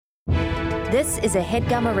This is a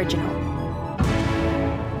HeadGum original.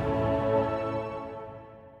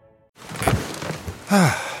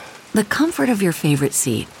 The comfort of your favorite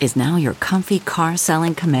seat is now your comfy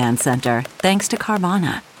car-selling command center, thanks to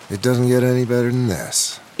Carvana. It doesn't get any better than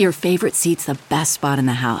this. Your favorite seat's the best spot in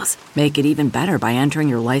the house. Make it even better by entering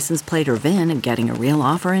your license plate or VIN and getting a real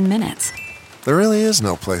offer in minutes. There really is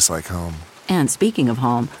no place like home. And speaking of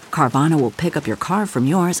home, Carvana will pick up your car from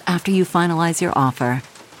yours after you finalize your offer.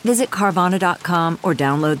 Visit Carvana.com or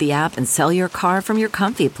download the app and sell your car from your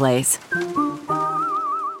comfy place.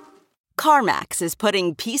 CarMax is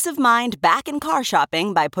putting peace of mind back in car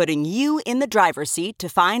shopping by putting you in the driver's seat to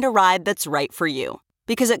find a ride that's right for you.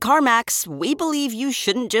 Because at CarMax, we believe you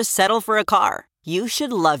shouldn't just settle for a car. You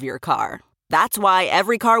should love your car. That's why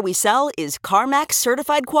every car we sell is CarMax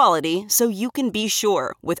certified quality, so you can be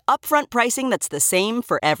sure with upfront pricing that's the same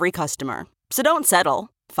for every customer. So don't settle.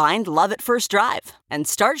 Find love at first drive and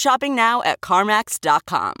start shopping now at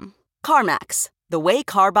CarMax.com. CarMax, the way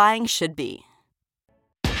car buying should be.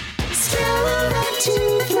 Still around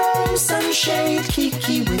to throw some shade,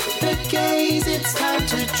 Kiki with the gaze. It's time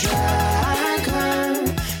to drag her,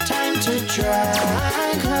 time to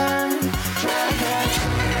drag her, drag her.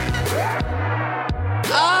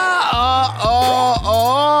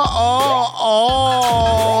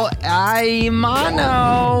 I'm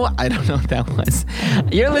Mano. I don't know what that was.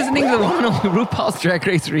 You're listening to the one and only RuPaul's Drag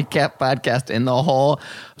Race recap podcast in the whole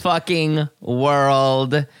fucking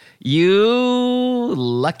world. You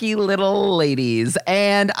lucky little ladies.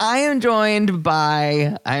 And I am joined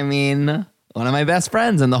by, one of my best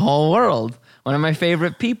friends in the whole world. One of my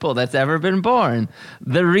favorite people that's ever been born.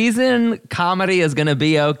 The reason comedy is going to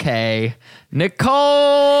be okay.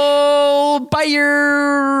 Nicole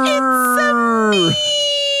Byer. It's me,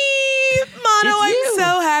 Mano. I'm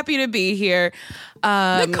so happy to be here.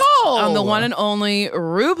 Nicole! On the one and only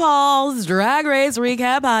RuPaul's Drag Race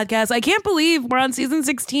recap podcast. I can't believe we're on season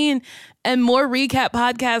 16 and more recap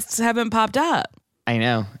podcasts haven't popped up. I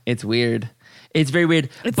know. It's weird. It's very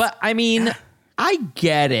weird. I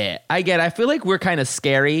get it. I feel like we're kind of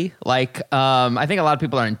scary. I think a lot of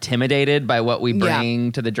people are intimidated by what we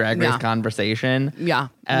bring to the Drag Race conversation. Yeah.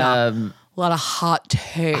 A lot of hot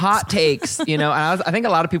takes. And I think a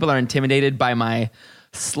lot of people are intimidated by my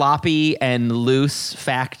sloppy and loose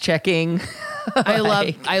fact checking.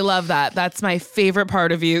 I love that. That's my favorite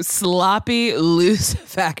part of you. Sloppy, loose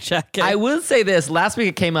fact checking. I will say this. Last week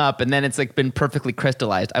it came up and then it's been perfectly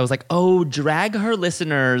crystallized. I was like, oh, Drag Her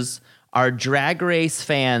listeners are Drag Race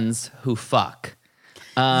fans who fuck.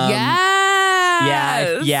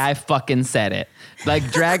 Yes. Yeah, I fucking said it.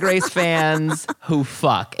 Drag Race fans who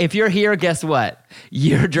fuck. If you're here, guess what?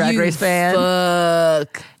 You're a Drag Race fan.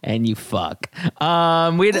 Fuck. And you fuck. You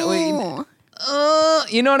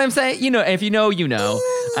know what I'm saying? If you know, you know.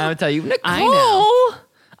 I'm gonna tell you, Nicole, I know.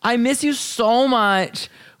 I miss you so much.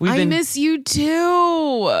 I miss you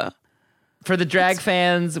too. For the drag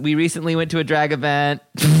fans, we recently went to a drag event.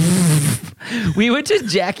 We went to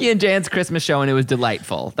Jackie and Jan's Christmas show, and it was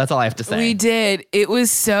delightful. That's all I have to say. We did. It was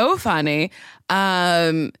so funny.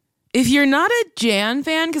 If you're not a Jan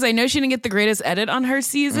fan, because I know she didn't get the greatest edit on her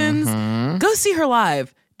seasons, go see her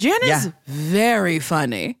live. Jan is very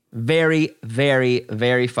funny. Very, very,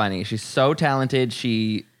 very funny. She's so talented.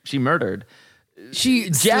 She murdered.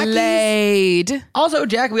 She slayed. Also,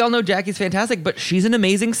 we all know Jackie's fantastic, but she's an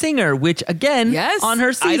amazing singer, which, again, on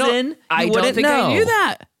her season, I don't think I knew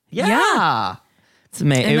that. Yeah. It's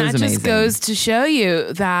amazing. And it was that amazing. just goes to show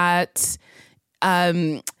you that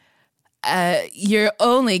you're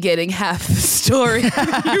only getting half the story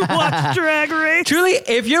when you watch Drag Race. Truly,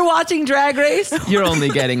 if you're watching Drag Race, you're only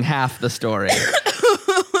getting half the story.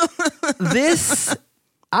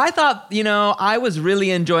 I thought, I was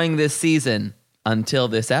really enjoying this season until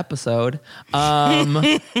this episode.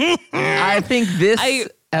 I think this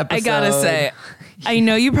episode... I gotta say, I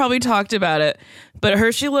know you probably talked about it, but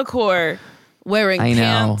Hershey LaCour wearing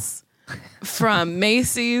pants from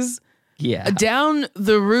Macy's down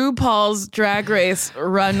the RuPaul's Drag Race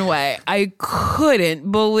runway. I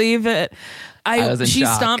couldn't believe it. She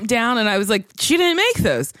stomped down and I was like, she didn't make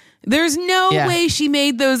those. There's no way she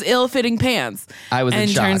made those ill-fitting pants. I was in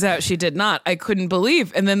shock. And turns out she did not. I couldn't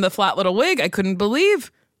believe. And then the flat little wig, I couldn't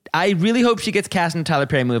believe. I really hope she gets cast in a Tyler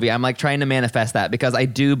Perry movie. I'm trying to manifest that because I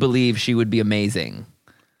do believe she would be amazing.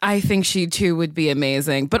 I think she too would be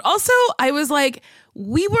amazing. But also, I was like,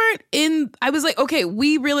 okay,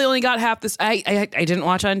 we really only got half this. I didn't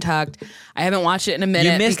watch Untucked. I haven't watched it in a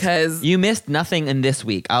minute because you missed nothing in this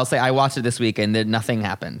week. I'll say I watched it this week and then nothing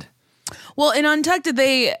happened. Well, in Untucked, did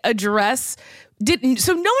they address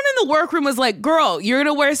So no one in the workroom was like, girl, you're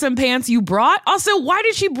going to wear some pants you brought? Also, why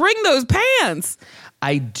did she bring those pants?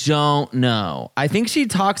 I don't know. I think she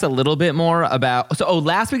talks a little bit more about...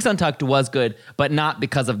 last week's Untucked was good, but not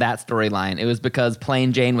because of that storyline. It was because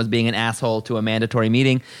Plain Jane was being an asshole to a mandatory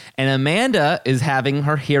meeting. And Amanda is having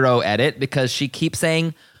her hero edit because she keeps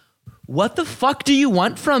saying, what the fuck do you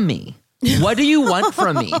want from me? What do you want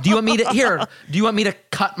from me? Do you want me to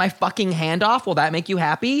cut my fucking hand off? Will that make you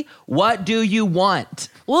happy? What do you want?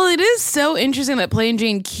 Well, it is so interesting that Plain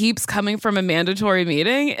Jane keeps coming from a mandatory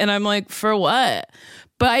meeting. And I'm like, for what?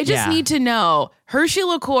 But I just need to know, Hershey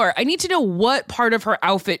LaCour, I need to know what part of her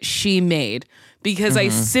outfit she made. Because I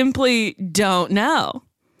simply don't know.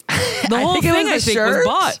 The whole thing, I think, was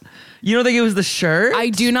bought. You don't think it was the shirt? I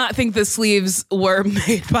do not think the sleeves were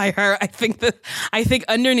made by her. I think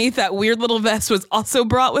underneath that weird little vest was also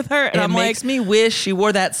brought with her. And it makes me wish she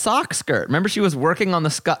wore that sock skirt. Remember, she was working on the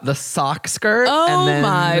sock skirt? Oh,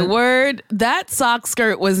 my word. That sock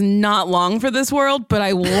skirt was not long for this world, but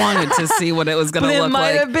I wanted to see what it was going to look like. It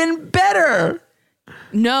might have been better.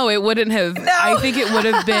 No, it wouldn't have. No. I think it would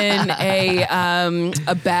have been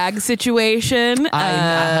a bag situation.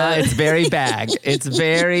 It's very bag. It's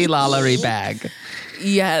very lallery bag.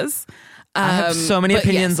 Yes. I have so many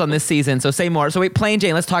opinions on this season, so say more. So wait, Plain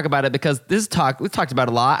Jane, let's talk about it because we've talked about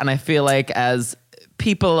it a lot, and I feel like as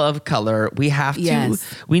people of color, we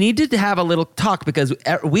need to have a little talk because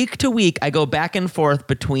week to week I go back and forth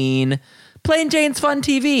between Plain Jane's Fun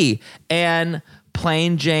TV and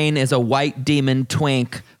Plain Jane is a white demon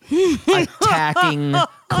twink attacking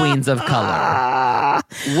queens of color.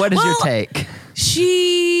 What is your take?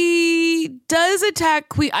 She does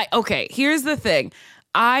attack okay, here's the thing.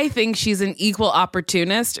 I think she's an equal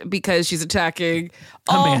opportunist because she's attacking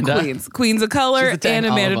all queens of color and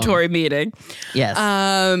a mandatory meeting. Yes.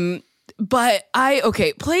 But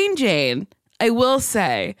Plain Jane, I will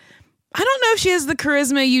say, I don't know if she has the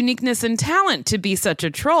charisma, uniqueness, and talent to be such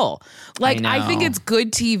a troll. Like, I think it's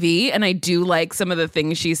good TV, and I do like some of the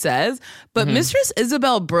things she says. But Mistress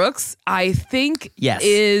Isabel Brooks, I think,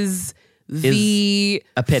 is the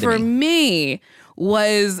epitome. For me,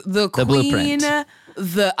 was the queen, blueprint.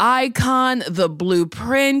 The icon, the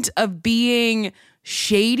blueprint of being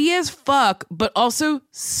shady as fuck, but also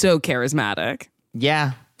so charismatic.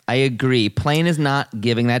 Yeah. I agree. Plain is not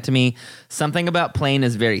giving that to me. Something about Plain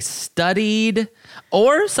is very studied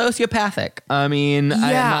or sociopathic. I mean,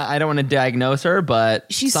 I don't want to diagnose her,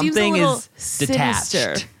 but something is detached.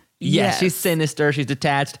 Sinister. Yes, she's sinister. She's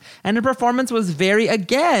detached. And her performance was very,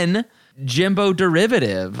 again, Jimbo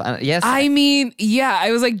derivative. Yes. I mean,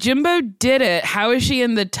 I was like, Jimbo did it. How is she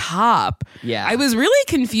in the top? Yeah. I was really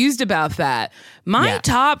confused about that. My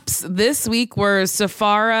tops this week were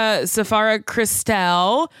Safari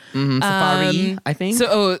Cristal. Safari, I think.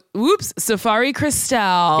 Safari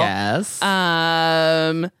Cristal. Yes.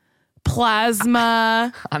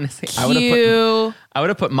 Plasma. Honestly, Q. I would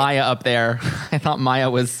have put Maya up there. I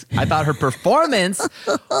thought her performance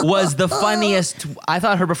was the funniest. I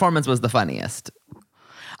thought her performance was the funniest.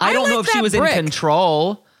 I don't know if she was in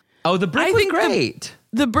control. Oh, the brick was great.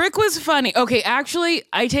 The brick was funny. Okay, actually,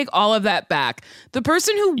 I take all of that back. The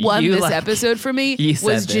person who won this episode for me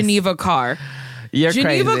was Geneva Carr. You're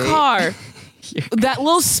Geneva crazy. Carr. That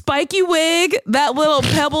little spiky wig, that little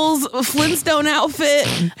Pebbles Flintstone outfit.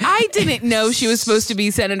 I didn't know she was supposed to be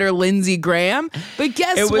Senator Lindsey Graham, but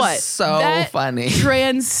guess what? It was so funny.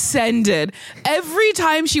 Transcended. Every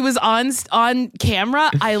time she was on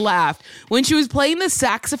camera, I laughed. When she was playing the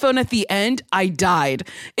saxophone at the end, I died.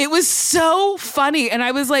 It was so funny, and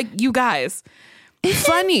I was like, you guys,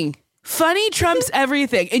 funny. Funny trumps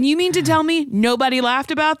everything. And you mean to tell me nobody laughed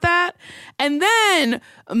about that? And then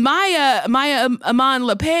Maya Amon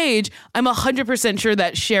LePage, I'm 100% sure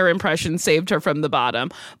that Cher impression saved her from the bottom.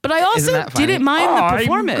 But I also didn't mind the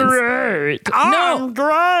performance. I'm great.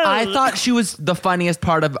 I thought she was the funniest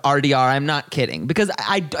part of RDR. I'm not kidding. Because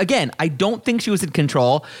I don't think she was in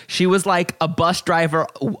control. She was like a bus driver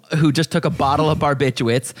who just took a bottle of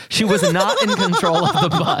barbiturates. She was not in control of the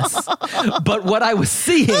bus. But what I was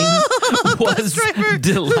seeing was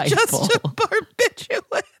delightful. Just took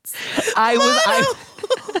barbiturates.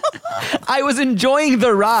 I was enjoying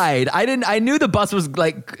the ride. I knew the bus was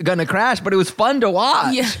like gonna crash, but it was fun to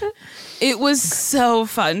watch. Yeah. It was so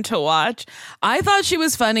fun to watch. I thought she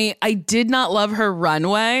was funny. I did not love her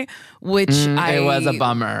runway, which it was a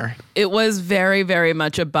bummer. It was very, very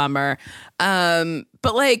much a bummer.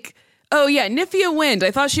 But like, Oh, yeah. Nifia Wind.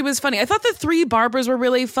 I thought she was funny. I thought the 3 barbers were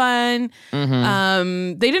really fun.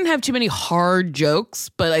 They didn't have too many hard jokes,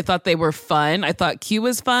 but I thought they were fun. I thought Q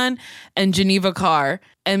was fun. And Geneva Carr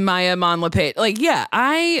and Maya Mon-LaPage. Like, yeah,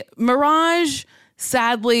 Mirage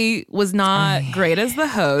sadly was not great as the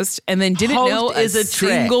host and then didn't know a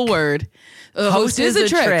single word. Host is a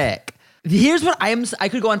trick. Here's what I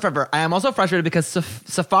could go on forever. I am also frustrated because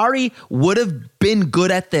Safari would have been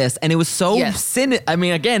good at this, and it was so I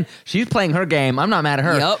mean, again, she's playing her game. I'm not mad at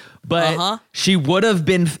her. Yep. But she would have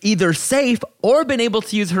been either safe or been able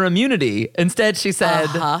to use her immunity. Instead, she said,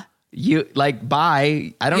 "You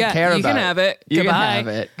bye. I don't care about it. You can have it. You Goodbye. can have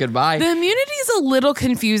it. Goodbye." The immunity is a little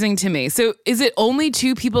confusing to me. So, is it only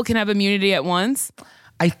 2 people can have immunity at once?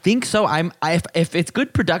 I think so. If it's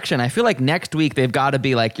good production, I feel like next week they've got to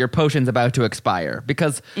be like, your potion's about to expire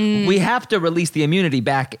because we have to release the immunity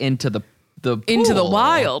back into the pool. Into the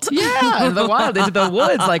wild. Yeah, into the wild, into the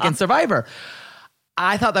woods, like in Survivor.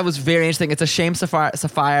 I thought that was very interesting. It's a shame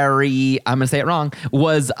Safari, I'm going to say it wrong,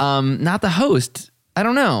 was not the host. I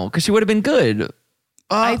don't know, because she would have been good.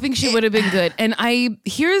 I think she would have been good. And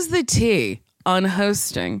here's the tea on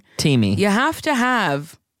hosting. Teamy. You have to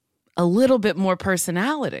have a little bit more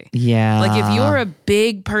personality. Yeah. Like if you're a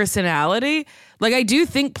big personality, like I do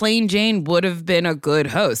think Plain Jane would have been a good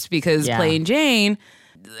host because Plain Jane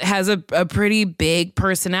has a pretty big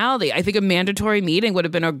personality. I think a mandatory meeting would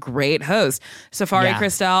have been a great host. Safari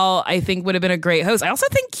Cristal, I think, would have been a great host. I also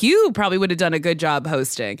think Q probably would have done a good job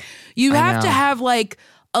hosting. You have to have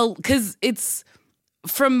because it's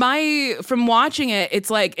from watching it,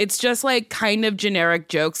 it's just like kind of generic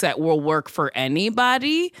jokes that will work for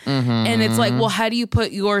anybody. And it's like, well, how do you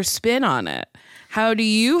put your spin on it? How do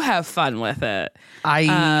you have fun with it? I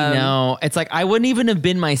know. It's like, I wouldn't even have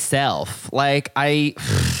been myself. Like, I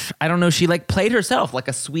don't know. She played herself like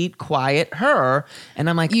a sweet, quiet her. And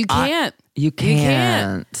I'm like, you can't. You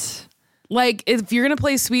can't. Like, if you're going to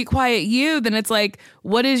play sweet, quiet you, then it's like,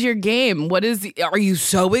 what is your game? Are you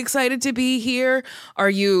so excited to be here? Are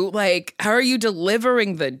you how are you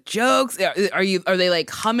delivering the jokes? Are they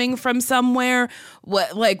humming from somewhere?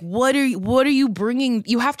 What are you bringing?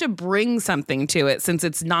 You have to bring something to it since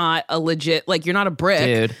it's not a legit, you're not a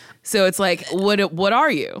brick. Dude. So it's like, what are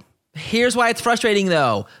you? Here's why it's frustrating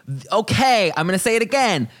though. Okay, I'm going to say it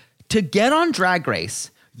again. To get on Drag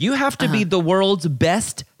Race, you have to be the world's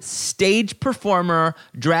best stage performer,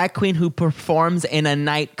 drag queen who performs in a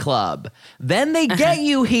nightclub. Then they get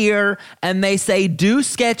you here and they say, do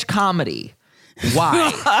sketch comedy.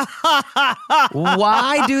 Why?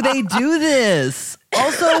 Why do they do this?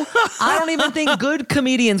 Also, I don't even think good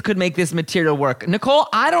comedians could make this material work. Nicole,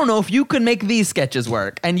 I don't know if you could make these sketches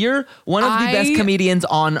work. And you're one of the best comedians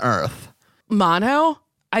on earth. Mano,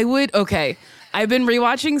 I would. Okay. I've been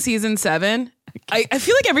rewatching season 7. I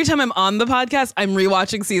feel like every time I'm on the podcast, I'm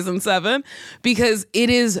rewatching season 7 because it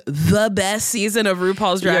is the best season of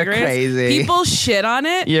RuPaul's Drag Race. You're crazy. People shit on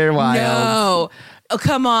it. You're wild. No. Oh,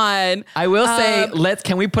 come on. I will say,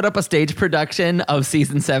 can we put up a stage production of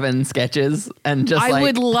season 7 sketches and just I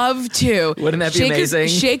would love to. Wouldn't that be amazing?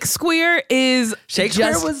 Shakespeare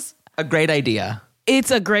was a great idea.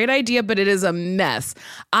 It's a great idea, but it is a mess.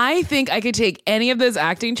 I think I could take any of those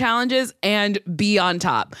acting challenges and be on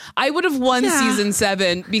top. I would have won season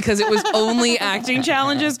 7 because it was only acting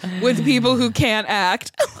challenges with people who can't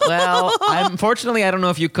act. Well, unfortunately, I don't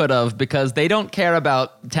know if you could have because they don't care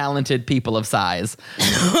about talented people of size.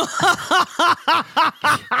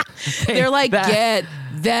 They're like, get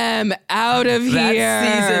them out of here.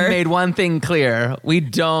 That season made one thing clear. We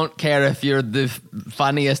don't care if you're the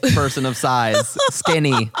funniest person of size.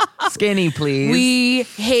 Skinny, please. We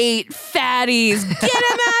hate fatties. Get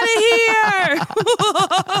them out of here.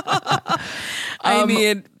 I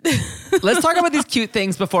mean, let's talk about these cute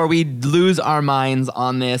things before we lose our minds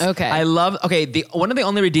on this. Okay. One of the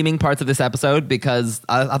only redeeming parts of this episode, because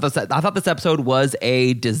I thought this episode was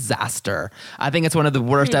a disaster. I think it's one of the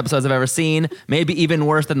worst episodes I've ever seen. Maybe even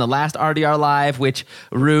worse than the last RDR Live, which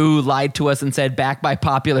Rue lied to us and said back by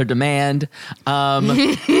popular demand.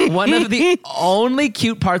 One of the only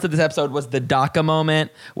cute parts of this episode was the DACA moment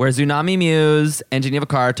where Tsunami Muse and Geneva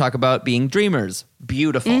Carr talk about being dreamers.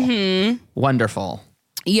 Beautiful. Mm-hmm. Wonderful.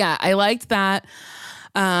 Yeah, I liked that.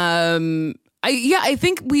 I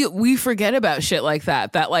think we forget about shit like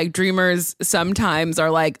that. That dreamers sometimes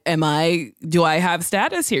are like, do I have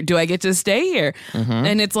status here? Do I get to stay here? Mm-hmm.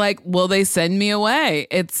 And it's like, will they send me away?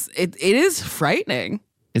 It is frightening.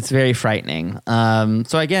 It's very frightening.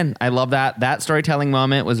 So again, I love that. That storytelling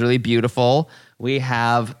moment was really beautiful. We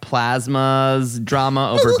have Plasma's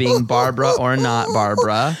drama over being Barbara or not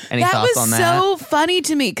Barbara. Any thoughts on that? That was so funny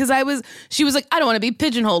to me because she was like, I don't want to be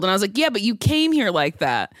pigeonholed. And I was like, yeah, but you came here like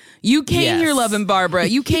that. You came here loving Barbara.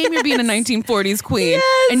 You came here being a 1940s queen.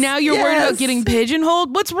 Yes, and now you're worried about getting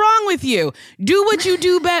pigeonholed? What's wrong with you? Do what you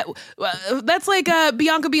do best. That's like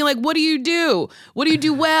Bianca being like, what do you do? What do you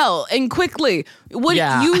do well and quickly?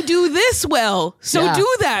 You do this well. So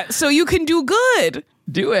do that so you can do good.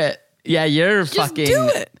 Do it. Yeah, you're Just fucking do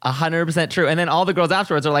it. 100% true. And then all the girls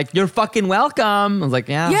afterwards are like, you're fucking welcome. I was like,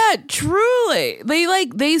 yeah. Yeah, truly.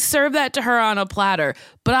 They serve that to her on a platter.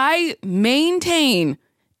 But I maintain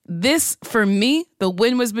this, for me, the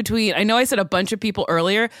win was between, I know I said a bunch of people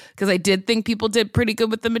earlier because I did think people did pretty good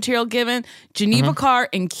with the material given. Geneva Carr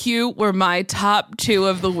and Q were my top 2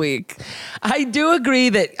 of the week. I do agree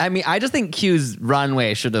that, I just think Q's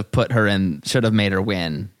runway should have made her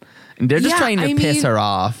win. They're just trying to piss her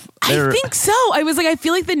off. I think so. I was like, I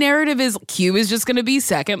feel like the narrative is Q is just going to be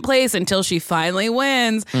second place until she finally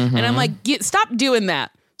wins. And I'm like, stop doing that.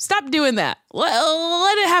 Stop doing that.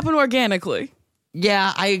 Let it happen organically.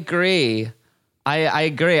 Yeah, I agree. I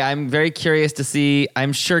agree. I'm very curious to see.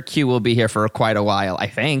 I'm sure Q will be here for quite a while, I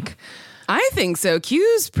think. I think so.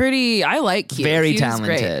 Q's pretty, I like Q. Very Q's talented.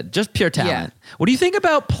 great. Just pure talent. Yeah. What do you think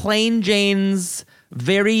about Plain Jane's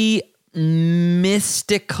very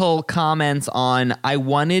mystical comments on I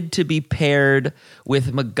wanted to be paired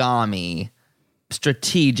with Megami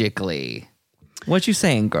strategically? What you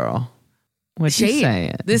saying, girl? What you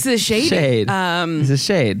saying? This is shade. This is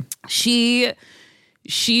shade.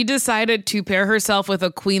 She decided to pair herself with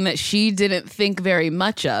a queen that she didn't think very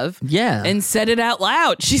much of. Yeah. And said it out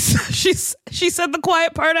loud. She said the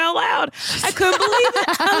quiet part out loud. I couldn't believe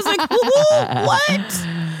it. I was like, whoa, what?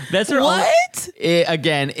 That's her what?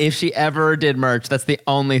 Again, if she ever did merch, that's the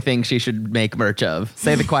only thing she should make merch of.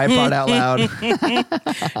 Say the quiet part out loud.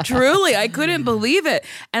 Truly, I couldn't believe it.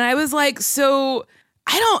 And I was like, so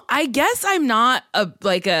I guess I'm not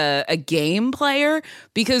a game player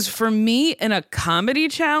because for me in a comedy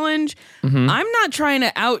challenge, I'm not trying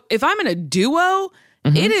to if I'm in a duo,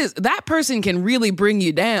 it is that person can really bring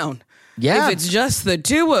you down. Yeah. If it's just the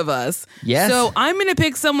 2 of us. Yes. So I'm going to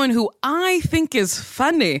pick someone who I think is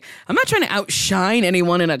funny. I'm not trying to outshine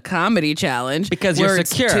anyone in a comedy challenge. Because you're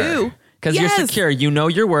secure. Because you're secure. You know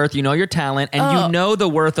your worth. You know your talent. And you know the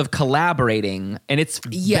worth of collaborating. And it's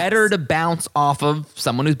better to bounce off of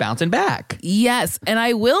someone who's bouncing back. Yes. And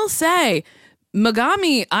I will say,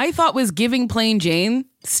 Megami, I thought was giving Plain Jane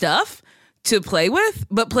stuff to play with,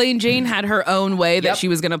 but Plain Jane had her own way that she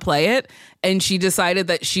was going to play it, and she decided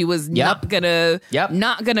that she was not gonna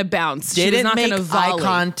bounce. She was not make gonna volley. eye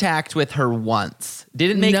contact with her once.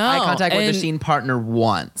 Didn't make eye contact with her scene partner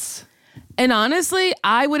once. And honestly,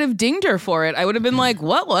 I would have dinged her for it. I would have been like,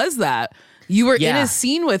 "What was that? You were in a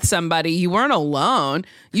scene with somebody. You weren't alone.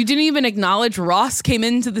 You didn't even acknowledge Ross came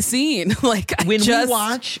into the scene." We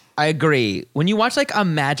watch, I agree. When you watch like a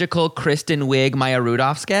magical Kristen Wiig, Maya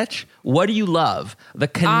Rudolph sketch, what do you love? The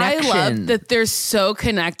connection. I love that they're so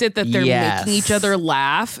connected that they're making each other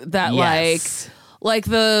laugh. That like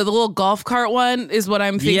the little golf cart one is what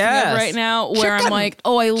I'm thinking of right now. Where I'm like,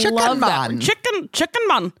 oh, I love that chicken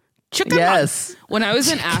man. Chicken Run. When I was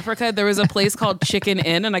in Africa, there was a place called Chicken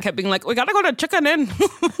Inn, and I kept being like, we gotta go to Chicken Inn.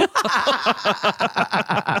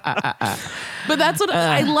 But that's what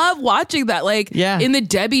I love watching that. Like in the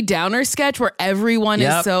Debbie Downer sketch where everyone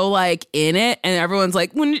is so like in it and everyone's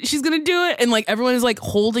like, when she's gonna do it, and like everyone is like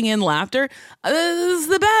holding in laughter. This is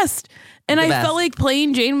the best. And I felt like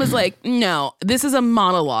Plain Jane was like, no, this is a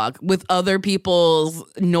monologue with other people's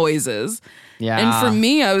noises. Yeah. And for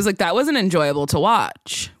me, I was like, that wasn't enjoyable to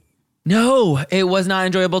watch. No, it was not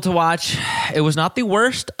enjoyable to watch. It was not the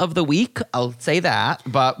worst of the week, I'll say that.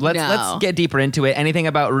 But let's get deeper into it. Anything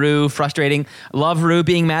about Rue, frustrating. Love Rue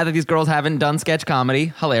being mad that these girls haven't done sketch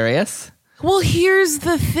comedy. Hilarious. Well, here's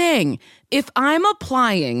the thing. If I'm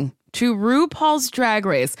applying to RuPaul's Drag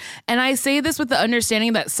Race, and I say this with the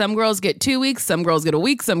understanding that some girls get 2 weeks, some girls get a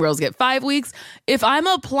week, some girls get 5 weeks. If I'm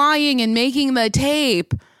applying and making the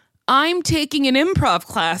tape, I'm taking an improv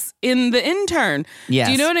class in the intern. Yes.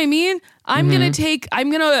 Do you know what I mean? I'm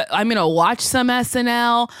gonna watch some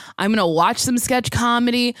SNL. I'm gonna watch some sketch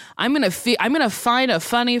comedy. I'm gonna find a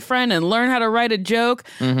funny friend and learn how to write a joke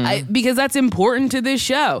because that's important to this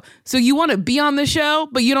show. So you want to be on the show,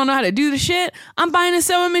 but you don't know how to do the shit? I'm buying a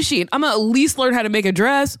sewing machine. I'm gonna at least learn how to make a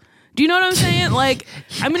dress. Do you know what I'm saying? Like,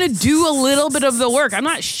 I'm going to do a little bit of the work. I'm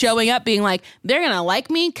not showing up being like, they're going to like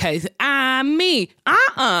me because I'm me.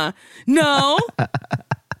 No.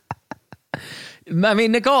 I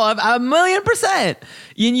mean, Nicole, a 1,000,000%.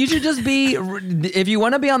 You should just be, if you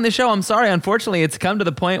want to be on the show, I'm sorry. Unfortunately, it's come to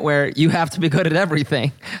the point where you have to be good at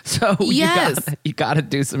everything. So yes. you got to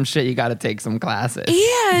do some shit. You got to take some classes.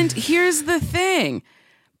 And here's the thing.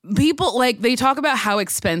 People they talk about how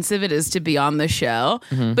expensive it is to be on the show,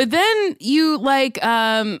 but then you who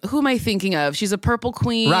am I thinking of? She's a purple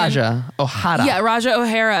queen. Raja O'Hara. Yeah, Raja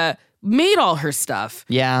O'Hara made all her stuff.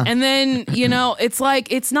 Yeah. And then,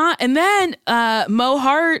 it's not. And then Mo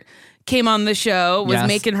Hart came on the show, was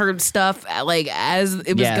making her stuff as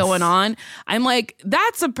it was going on. I'm like,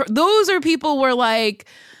 those are people where like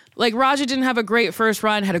Raja didn't have a great first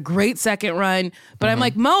run, had a great second run, but I'm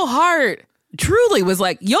like, Mo Hart truly was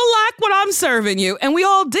like, you'll like what I'm serving you. And we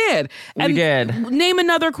all did. And we did. Name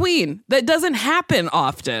another queen. That doesn't happen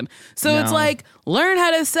often. So it's like, learn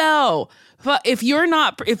how to sell. If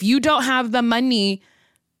you don't have the money,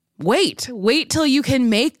 wait till you can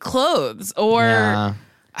make clothes or I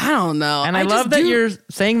don't know. And I love that you're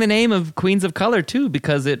saying the name of Queens of Color too,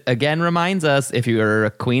 because it again reminds us, if you're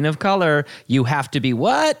a queen of color, you have to be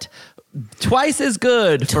what? Twice as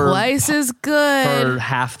good for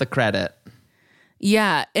half the credit.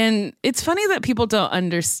 Yeah, and it's funny that people don't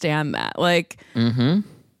understand that.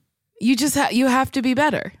 You just you have to be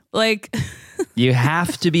better. You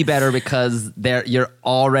have to be better because you're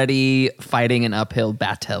already fighting an uphill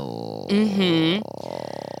battle.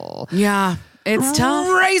 Mm-hmm. Yeah, it's tough.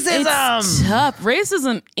 Racism. It's tough.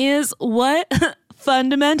 Racism is what?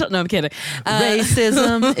 Fundamental. No, I'm kidding.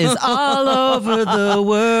 Racism is all over the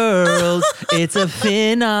world. It's a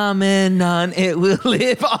phenomenon. It will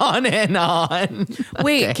live on and on.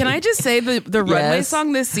 Wait, can I just say the runway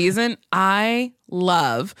song this season I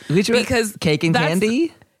love because Cake and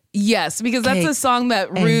Candy? Yes, because that's a song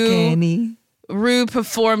that Rue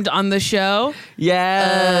performed on the show.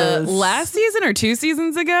 Yes. Last season or 2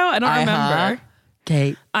 seasons ago? I don't remember.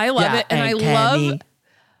 Cake. I love it. And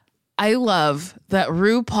I love that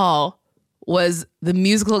RuPaul was the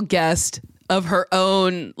musical guest of her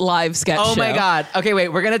own live sketch show. Oh my God. Okay, wait,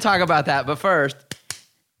 we're going to talk about that. But first,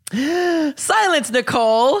 silence,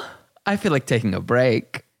 Nicole. I feel like taking a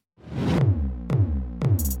break.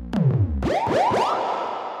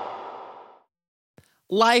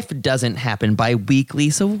 Life doesn't happen bi-weekly,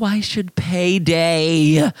 so why should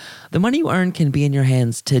payday? The money you earn can be in your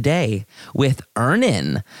hands today with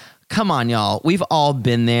Earnin. Come on, y'all. We've all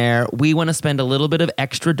been there. We want to spend a little bit of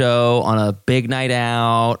extra dough on a big night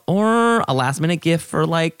out or a last-minute gift for,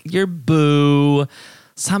 your boo.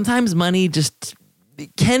 Sometimes money just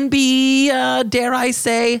can be, dare I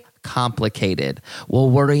say, complicated. Well,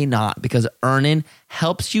 worry not, because Earnin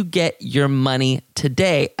helps you get your money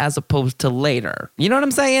today as opposed to later. You know what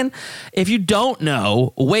I'm saying? If you don't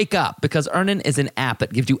know, wake up, because Earnin is an app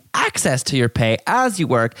that gives you access to your pay as you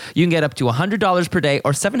work. You can get up to $100 per day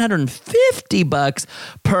or $750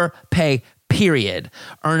 per pay period.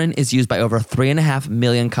 Earnin is used by over 3.5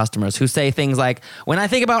 million customers who say things like, when I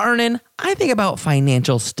think about Earnin, I think about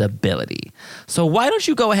financial stability. So why don't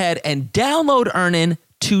you go ahead and download Earnin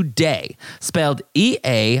today, spelled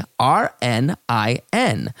EARNIN,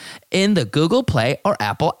 in the Google Play or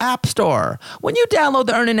Apple App Store. When you download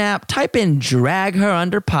the Earnin app, type in Drag Her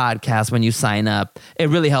Under Podcast when you sign up. It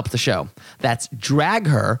really helps the show. That's Drag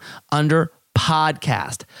Her Under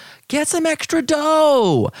Podcast. Get some extra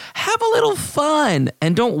dough. Have a little fun.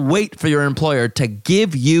 And don't wait for your employer to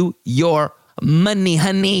give you your money,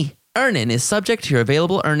 honey. Earnin is subject to your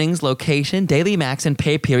available earnings, location, daily max, and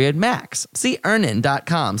pay period max. See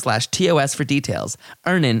earnin.com/TOS for details.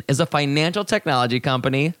 Earnin is a financial technology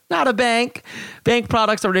company, not a bank. Bank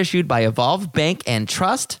products are issued by Evolve Bank and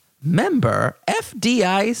Trust, member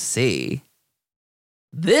FDIC.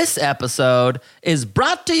 This episode is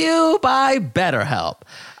brought to you by BetterHelp.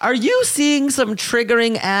 Are you seeing some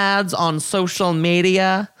triggering ads on social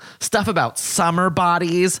media? Stuff about summer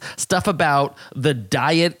bodies, stuff about the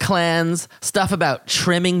diet cleanse, stuff about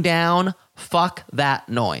trimming down? Fuck that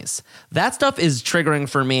noise. That stuff is triggering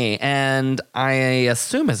for me, and I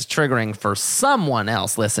assume it's triggering for someone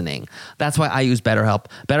else listening. That's why I use BetterHelp.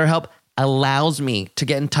 BetterHelp allows me to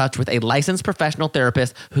get in touch with a licensed professional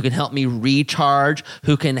therapist who can help me recharge,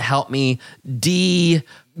 who can help me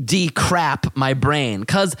decrap my brain,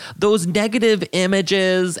 because those negative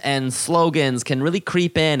images and slogans can really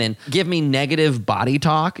creep in and give me negative body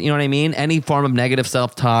talk. You know what I mean? Any form of negative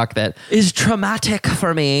self-talk that is traumatic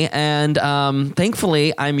for me. And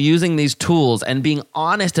thankfully, I'm using these tools and being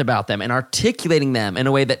honest about them and articulating them in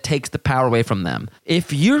a way that takes the power away from them.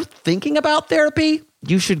 If you're thinking about therapy,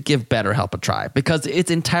 you should give BetterHelp a try, because it's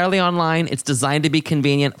entirely online. It's designed to be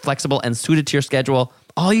convenient, flexible, and suited to your schedule.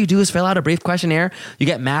 All you do is fill out a brief questionnaire. You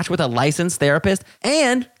get matched with a licensed therapist,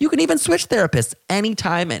 and you can even switch therapists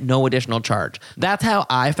anytime at no additional charge. That's how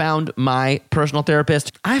I found my personal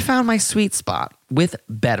therapist. I found my sweet spot with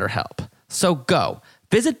BetterHelp. So go.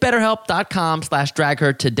 Visit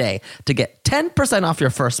BetterHelp.com/dragher today to get 10% off your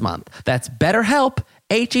first month. That's BetterHelp,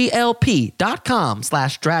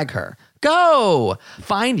 HELP.com/dragher. Go!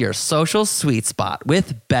 Find your social sweet spot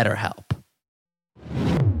with BetterHelp.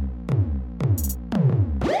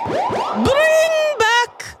 Bring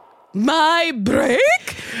back my break.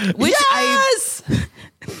 Which yes!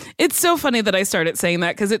 It's so funny that I started saying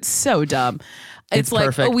that because it's so dumb. It's like,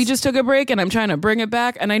 perfect. oh, we just took a break and I'm trying to bring it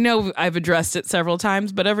back. And I know I've addressed it several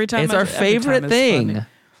times, but every time it's our favorite thing. Funny.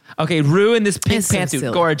 Okay, Rue in this pink It's so pantsuit,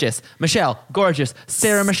 silly. gorgeous. Michelle, gorgeous.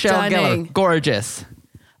 Sarah Michelle Stunning. Gellar, gorgeous.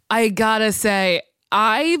 I gotta say,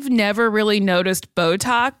 I've never really noticed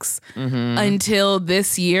Botox until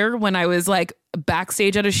this year when I was like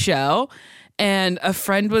backstage at a show and a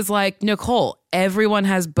friend was like, Nicole, everyone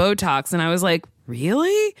has Botox. And I was like,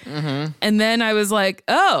 really? And then I was like,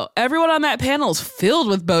 oh, everyone on that panel is filled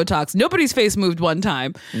with Botox. Nobody's face moved one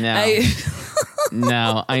time. No.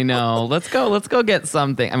 No, I know. Let's go get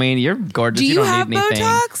something. I mean, you're gorgeous. Do you don't have need anything.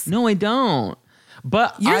 Botox? No, I don't.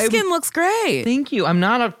 But Your skin looks great. Thank you. I'm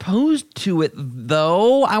not opposed to it,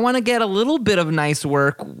 though. I want to get a little bit of nice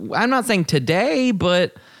work. I'm not saying today,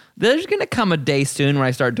 but there's going to come a day soon where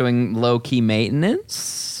I start doing low-key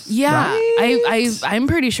maintenance. Yeah, right? I'm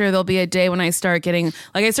pretty sure there'll be a day when I start getting,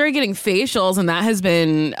 like I started getting facials and that has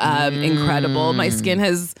been incredible. My skin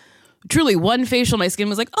has truly one facial. My skin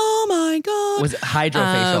was like, oh my God. Was it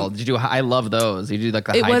hydrofacial? Did you do, I love those. Did you do like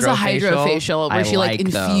the It hydrofacial? was a hydrofacial where she like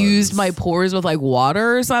infused my pores with like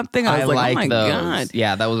water or something. I was like, oh my God.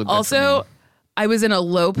 Yeah, that was a good Also, I was in a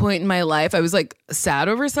low point in my life. I was like sad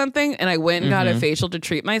over something and I went and got a facial to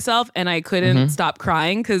treat myself and I couldn't stop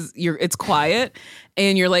crying because it's quiet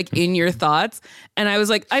and you're like in your thoughts. And I was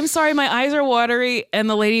like, I'm sorry, my eyes are watery. And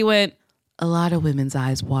the lady went, a lot of women's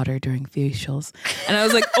eyes water during facials. And I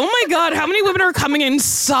was like, oh my God, how many women are coming in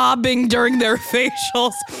sobbing during their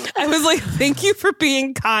facials? I was like, thank you for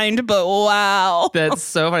being kind, but wow. That's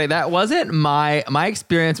so funny. That wasn't my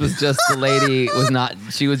experience was just the lady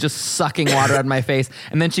she was just sucking water out of my face.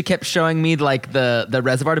 And then she kept showing me like the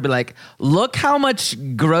reservoir to be like, look how much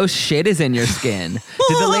gross shit is in your skin.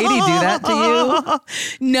 Did the lady do that to you?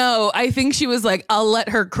 No, I think she was like, I'll let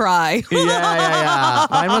her cry. Yeah.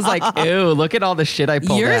 Mine was like, ew, look at all the shit I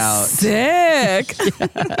pulled You're out. sick.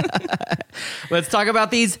 Let's talk about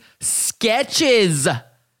these sketches.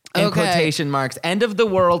 In quotation marks. End of the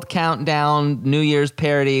world countdown, New Year's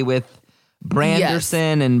parody with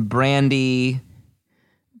Branderson and Brandy.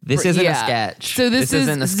 This isn't a sketch. So this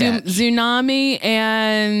isn't a sketch. Tsunami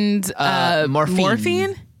and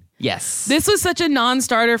Morphine? Yes. This was such a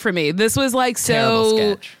non-starter for me. This was like terrible so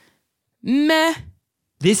sketch. Meh.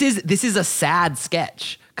 This is a sad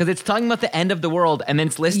sketch because it's talking about the end of the world and then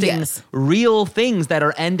it's listing Yes. real things that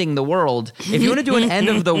are ending the world. If you want to do an end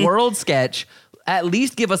of the world sketch, at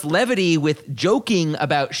least give us levity with joking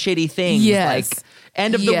about shitty things. Yes. Like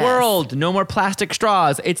end of the world, no more plastic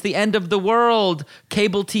straws. It's the end of the world.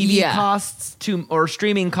 Cable TV costs or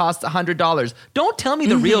streaming costs $100. Don't tell me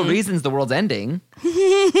the real reasons the world's ending.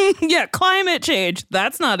 Yeah, climate change.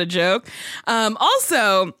 That's not a joke.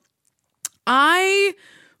 Also, I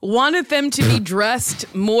wanted them to be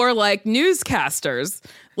dressed more like newscasters.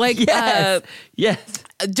 Like yes.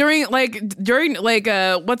 During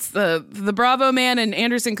what's the Bravo man and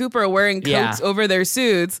Anderson Cooper are wearing coats over their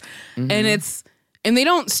suits and they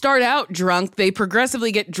don't start out drunk. They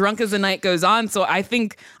progressively get drunk as the night goes on. So I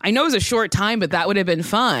know it was a short time, but that would have been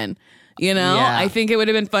fun. You know, I think it would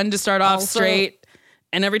have been fun to start off straight.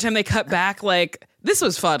 And every time they cut back, like, this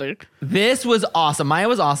was funny. This was awesome. Maya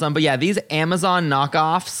was awesome. But yeah, these Amazon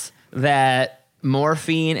knockoffs that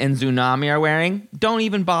Morphine and Tsunami are wearing, don't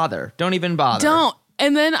even bother. Don't.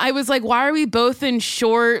 And then I was like, why are we both in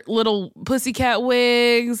short little pussycat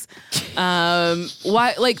wigs? Why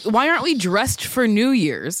aren't we dressed for New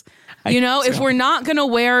Year's? If we're not going to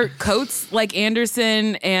wear coats like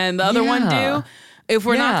Anderson and the other one do, if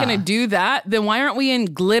we're not going to do that, then why aren't we in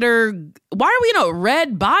glitter? Why are we in a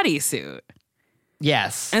red bodysuit?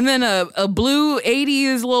 Yes. And then a blue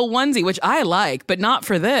 80s little onesie, which I like, but not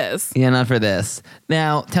for this. Yeah, not for this.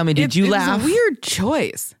 Now, tell me, did you laugh? It was a weird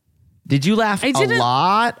choice. Did you laugh a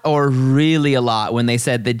lot or really a lot when they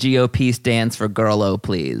said the GOP stands for Girl Oh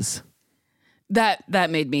Please? That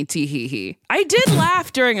made me tee-hee-hee. I did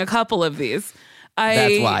laugh during a couple of these.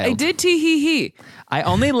 That's wild. I did tee-hee-hee. I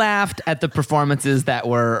only laughed at the performances that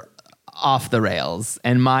were off the rails.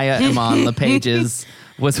 And Maya Iman LePage's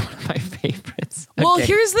was one of my favorites. Well,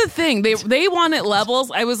 here's the thing. They wanted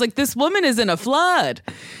levels. I was like, this woman is in a flood.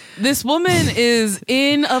 This woman is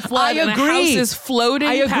in a flood. I agree. And a house is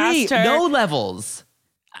floating past her. No levels.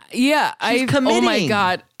 Yeah, She's committing. Oh my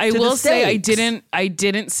God. I to will the say stakes. I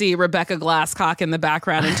didn't see Rebecca Glasscock in the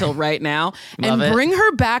background until right now. Love it. Bring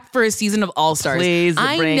her back for a season of All Stars. Please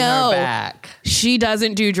bring her back. She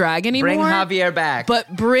doesn't do drag anymore. Bring Javier back.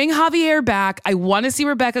 But bring Javier back. I want to see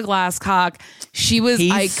Rebecca Glasscock. She was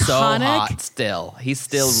He's iconic. so hot still. He's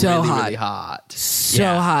still So really, hot. really hot. So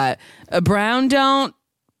hot. Brown don't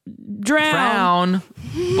drown.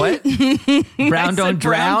 What? Brown don't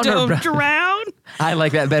drown? Brown or don't drown. I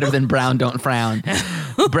like that better than brown don't frown.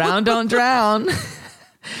 Brown don't drown.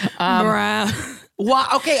 Brown.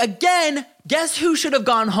 Okay, again, guess who should have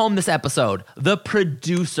gone home this episode? The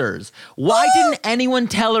producers. Why didn't anyone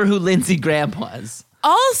tell her who Lindsey Graham was?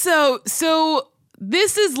 Also, so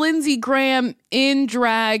this is Lindsey Graham in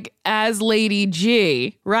drag as Lady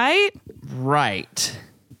G, right? Right.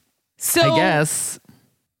 So I guess.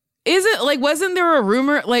 Is it like, wasn't there a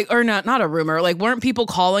rumor, like, or not a rumor, like, weren't people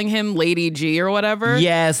calling him Lady G or whatever?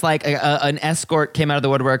 Yes, like an escort came out of the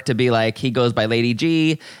woodwork to be like, he goes by Lady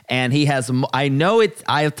G, and he has, I know it's,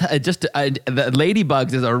 the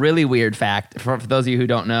ladybugs is a really weird fact for those of you who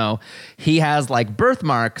don't know. He has like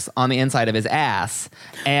birthmarks on the inside of his ass,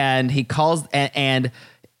 and he calls, and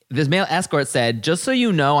this male escort said, just so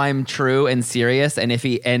you know, I'm true and serious, and if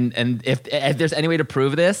there's any way to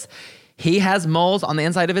prove this, he has moles on the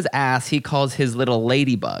inside of his ass he calls his little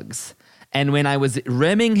ladybugs. And when I was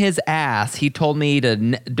rimming his ass, he told me to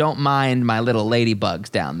don't mind my little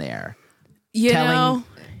ladybugs down there. You know,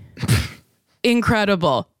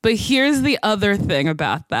 incredible. But here's the other thing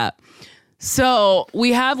about that. So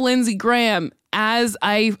we have Lindsey Graham as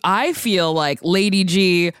I feel like Lady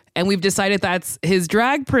G, and we've decided that's his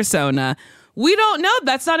drag persona. We don't know.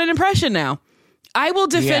 That's not an impression now. I will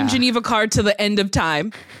defend Geneva Card to the end of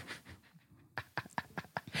time.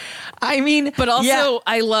 I mean, but also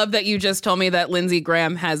I love that you just told me that Lindsey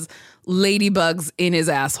Graham has ladybugs in his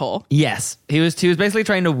asshole. Yes. He was basically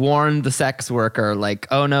trying to warn the sex worker, like,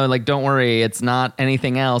 oh no, like, don't worry, it's not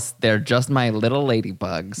anything else. They're just my little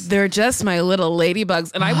ladybugs. They're just my little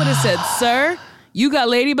ladybugs. And I would have said, sir, you got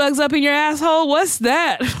ladybugs up in your asshole? What's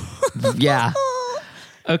that? Yeah.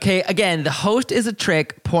 Okay, again, the host is a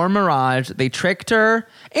trick. Poor Mirage. They tricked her.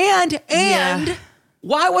 And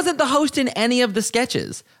why wasn't the host in any of the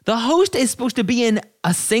sketches? The host is supposed to be in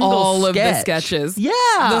a single all sketch. of the sketches. Yeah.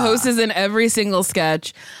 The host is in every single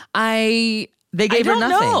sketch. They gave her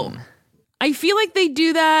nothing. Know. I feel like they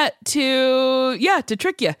do that to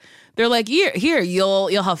trick you. They're like, here,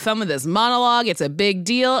 you'll have fun with this monologue. It's a big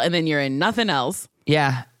deal. And then you're in nothing else.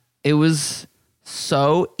 Yeah. It was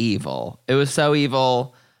so evil.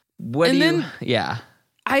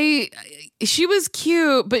 She was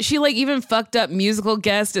cute, but she like even fucked up musical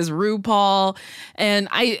guest as RuPaul, and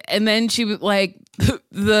then she was like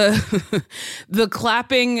the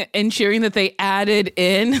clapping and cheering that they added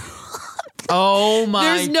in. Oh my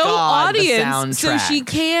God! There's no audience, the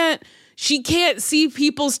so she can't see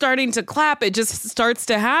people starting to clap. It just starts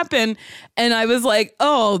to happen, and I was like,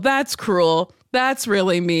 oh, that's cruel. That's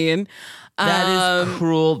really mean. That is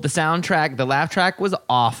cruel. The soundtrack, the laugh track was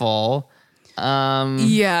awful.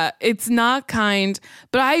 Yeah, it's not kind,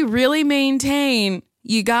 but I really maintain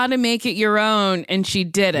you got to make it your own, and she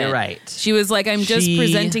did it. You're right. She was like, I'm just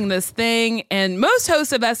presenting this thing, and most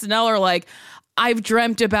hosts of SNL are like, I've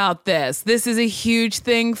dreamt about this. This is a huge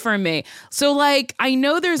thing for me. So like, I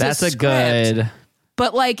know there's a script,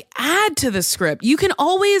 but like add to the script. You can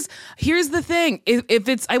always, here's the thing. If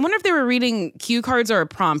it's, I wonder if they were reading cue cards or a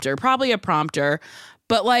prompter, probably a prompter,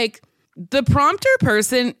 but like, the prompter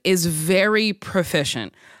person is very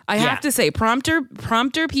proficient. I have to say, prompter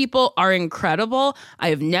people are incredible. I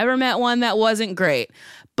have never met one that wasn't great.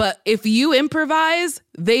 But if you improvise,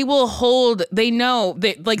 they will hold. They know.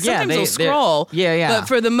 Sometimes they'll scroll. But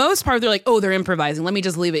for the most part, they're like, oh, they're improvising. Let me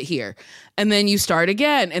just leave it here. And then you start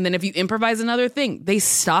again. And then if you improvise another thing, they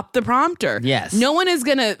stop the prompter. Yes. No one is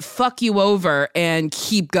going to fuck you over and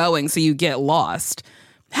keep going so you get lost.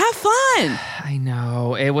 Have fun. I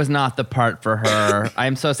know. It was not the part for her.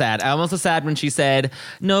 I'm so sad. I'm also sad when she said,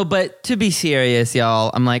 no, but to be serious,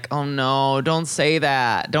 y'all. I'm like, oh no, don't say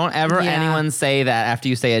that. Don't ever anyone say that after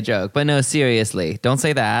you say a joke. But no, seriously, don't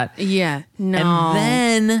say that. Yeah, no.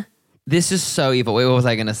 And then, this is so evil. Wait, what was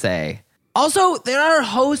I going to say? Also, there are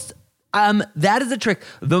hosts. That is a trick.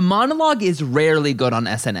 The monologue is rarely good on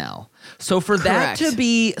SNL. So for that to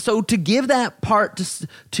be, to give that part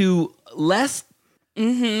to less,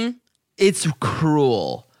 it's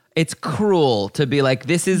cruel. It's cruel to be like,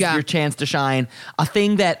 this is your chance to shine. A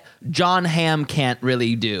thing that John Hamm can't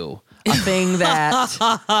really do. A thing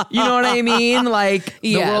that, you know what I mean? Like,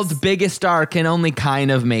 the world's biggest star can only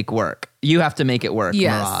kind of make work. You have to make it work,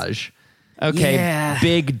 Mirage. Okay,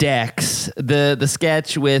 Big Dex. The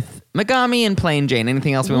sketch with Megami and Plain Jane.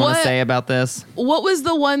 Anything else we want to say about this? What was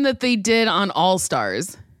the one that they did on All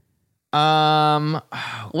Stars? Was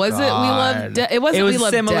it We Love Dex? It wasn't. It was We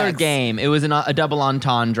Love a similar Dex. game. It was a double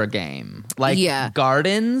entendre game. Like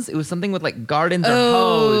gardens. It was something with like gardens or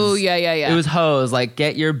hose. Oh, yeah. It was hose. Like,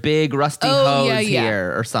 get your big rusty hose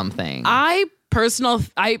here or something. I personally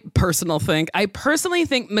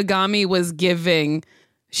think Megami was giving.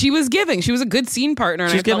 She was a good scene partner,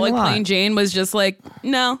 and I felt like Plain Jane was just like,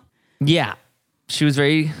 no. Yeah. She was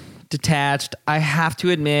very detached. I have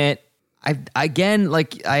to admit, I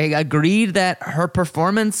agreed that her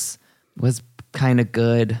performance was kind of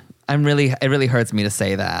good. It really hurts me to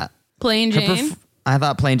say that. Plain Jane? I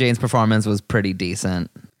thought Plain Jane's performance was pretty decent.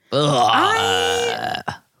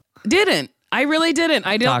 I really didn't.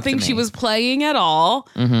 I don't think she was playing at all.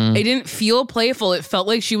 Mm-hmm. It didn't feel playful. It felt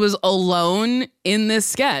like she was alone in this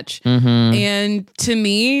sketch. Mm-hmm. And to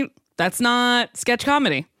me, that's not sketch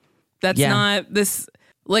comedy. That's not this.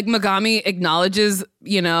 Like, Megami acknowledges,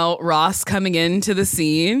 Ross coming into the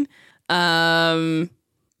scene.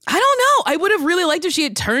 I don't know. I would have really liked if she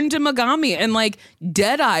had turned to Megami and like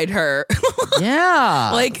dead-eyed her.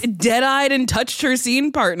 Yeah. Like dead-eyed and touched her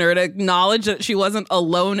scene partner to acknowledge that she wasn't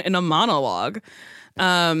alone in a monologue.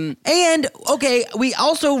 And okay,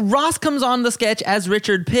 Ross comes on the sketch as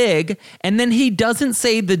Richard Pig, and then he doesn't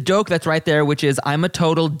say the joke that's right there, which is, I'm a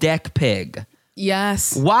total deck pig.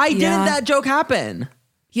 Yes. Why didn't that joke happen?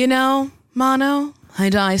 Mano,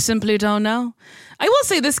 I simply don't know. I will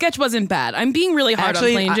say this sketch wasn't bad. I'm being really hard on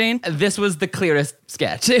Plain Jane. This was the clearest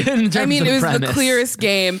sketch in terms of it was premise. The clearest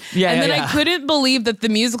game. I couldn't believe that the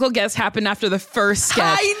musical guest happened after the first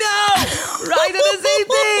sketch. I know! Right, the same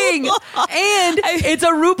thing! And it's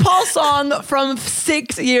a RuPaul song from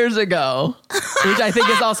 6 years ago, which I think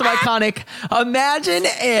is also iconic. Imagine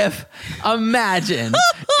if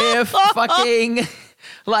fucking...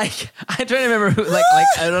 Like, I'm trying to remember who, like,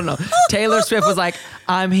 I don't know. Taylor Swift was like,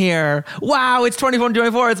 I'm here. Wow, it's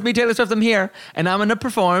 24. It's me, Taylor Swift. I'm here. And I'm going to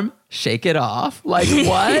perform Shake It Off. Like,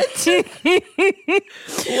 what? What?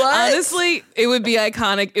 Honestly, it would be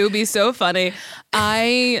iconic. It would be so funny.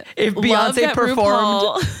 If Beyonce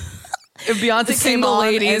performed... If Beyonce Single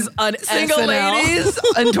Ladies on Single SNL. Ladies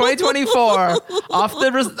in 2024 off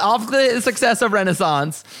the success of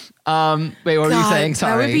Renaissance. Wait, what were you saying?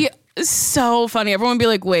 Sorry. That would be so funny. Everyone would be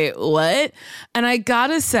like, wait, what? And I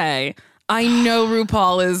gotta say, I know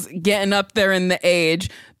RuPaul is getting up there in the age,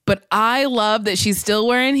 but I love that she's still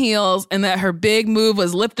wearing heels and that her big move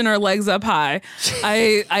was lifting her legs up high.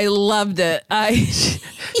 I loved it.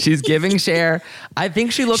 She's giving Cher. I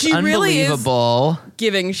think she looks unbelievable. Really is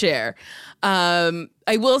giving Cher. I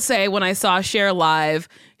will say, when I saw Cher live,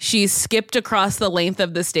 she skipped across the length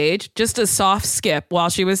of the stage, just a soft skip while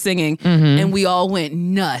she was singing, and we all went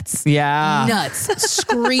nuts. Yeah. Nuts.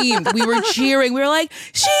 Screamed. We were cheering. We were like,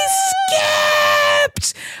 she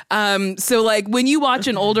skipped! So, like, when you watch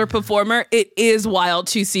an older performer, it is wild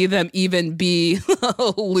to see them even be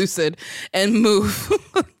lucid and move.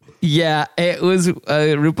 Yeah, it was,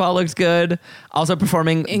 RuPaul looks good. Also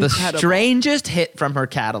performing the strangest hit from her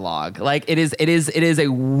catalog. Like, it is a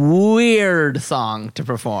weird song to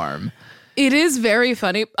perform. It is very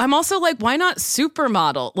funny. I'm also like, why not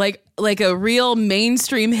Supermodel? Like a real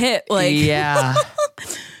mainstream hit. Like, yeah.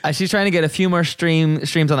 She's trying to get a few more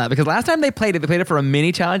streams on that, because last time they played it for a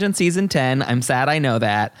mini challenge on season 10. I'm sad I know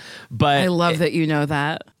that, but I love that you know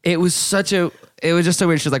that. It was just so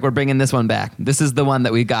weird. She's like, we're bringing this one back. This is the one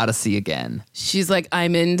that we got to see again. She's like,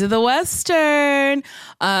 I'm into the Western.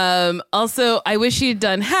 Also, I wish she'd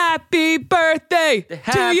done Happy Birthday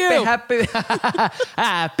to you. Happy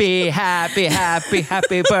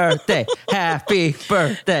birthday. Happy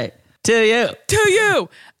birthday to you. To you.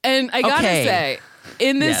 And I gotta say,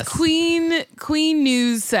 in this Queen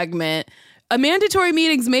News segment, a mandatory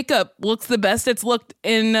meetings makeup looks the best it's looked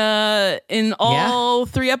in all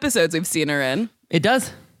 3 episodes we've seen her in. It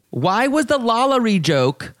does. Why was the Lalaurie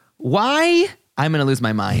joke? Why? I'm gonna lose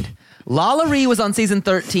my mind. Lalaurie was on season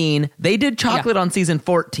 13. They did chocolate on season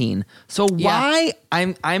 14. So why?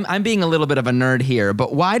 I'm being a little bit of a nerd here,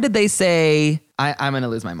 but why did they say? I'm gonna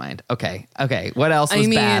lose my mind. Okay. What else was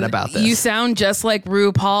bad about this? You sound just like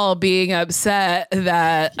RuPaul being upset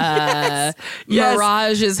that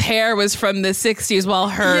Mirage's hair was from the 60s while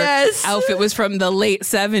her outfit was from the late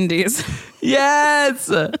 70s. Yes.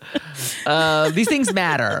 These things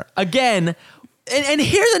matter. Again, and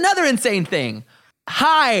here's another insane thing.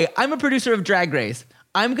 Hi, I'm a producer of Drag Race.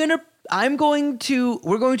 We're going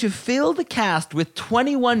to fill the cast with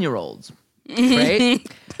 21-year-olds, right?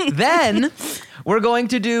 Then we're going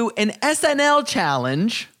to do an SNL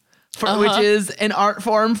challenge, which is an art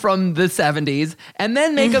form from the 70s, and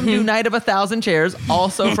then make them do Night of 1,000 Chairs,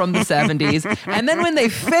 also from the 70s. And then when they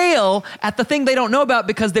fail at the thing they don't know about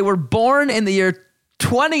because they were born in the year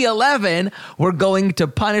 2011, we're going to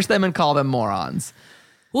punish them and call them morons.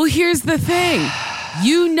 Well, here's the thing.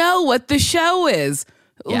 You know what the show is.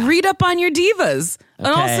 Yeah. Read up on your divas. Okay. And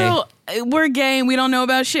also, we're gay and we don't know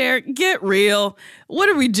about Cher. Get real. What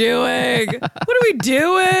are we doing?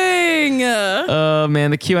 Oh,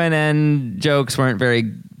 man, the QNN jokes weren't very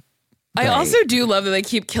great. I also do love that they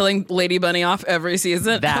keep killing Lady Bunny off every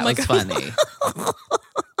season. That was funny.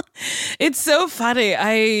 It's so funny.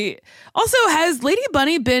 Has Lady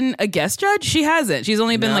Bunny been a guest judge? She hasn't. She's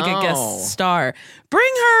only been like a guest star.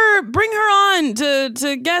 Bring her on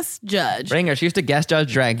to guest judge. Bring her. She used to guest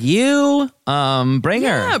judge Drag U. Bring her.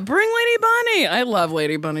 Yeah, bring Lady Bunny. I love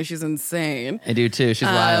Lady Bunny. She's insane. I do too. She's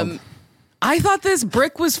wild. I thought this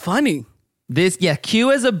brick was funny.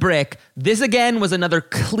 Q as a brick. This again was another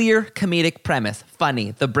clear comedic premise.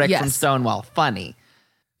 Funny. The brick from Stonewall. Funny.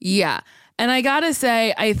 Yeah. And I gotta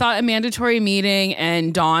say, I thought a mandatory meeting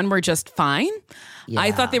and Dawn were just fine. Yeah.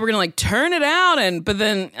 I thought they were gonna like turn it out, but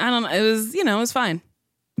then I don't know. It was, it was fine.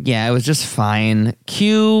 Yeah, it was just fine.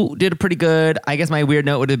 Q did pretty good. I guess my weird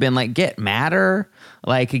note would have been like, get madder,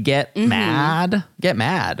 like get mad,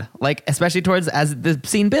 like especially towards as the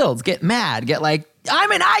scene builds, get mad, get like,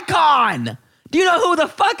 I'm an icon. Do you know who the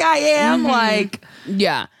fuck I am? Like,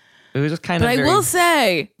 yeah. It was just kind of. But I will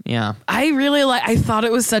say, yeah, I thought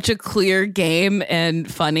it was such a clear game and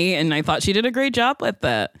funny, and I thought she did a great job with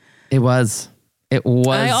that. It was.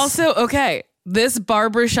 I also this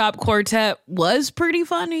barbershop quartet was pretty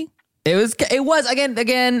funny. It was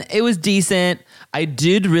again. It was decent. I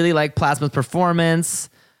did really like Plasma's performance.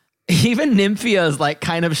 Even Nymphia's like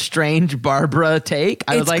kind of strange Barbara take.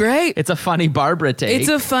 I was like, great. It's a funny Barbara take.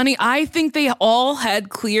 I think they all had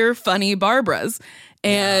clear, funny Barbaras.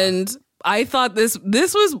 And I thought this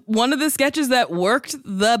was one of the sketches that worked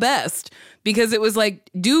the best because it was like,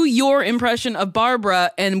 do your impression of Barbara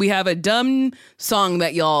and we have a dumb song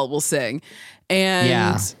that y'all will sing.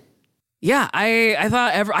 And I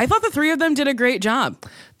thought the three of them did a great job.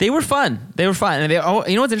 They were fun. And you know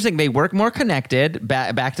what's interesting? They work more connected.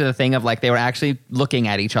 Back to the thing of like they were actually looking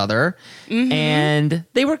at each other, and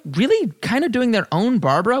they were really kind of doing their own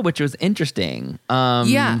Barbara, which was interesting.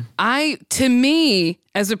 To me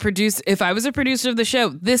as a producer, if I was a producer of the show,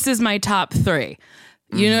 this is my top three.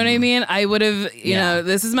 You know what I mean? I would have,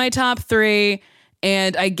 this is my top three,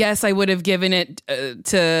 and I guess I would have given it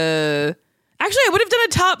to. Actually, I would have done a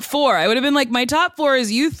top four. I would have been like, my top four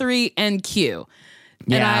is you three and Q.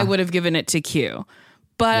 Yeah. And I would have given it to Q.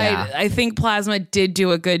 But I think Plasma did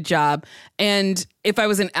do a good job. And if I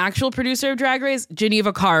was an actual producer of Drag Race,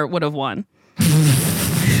 Geneva Carr would have won.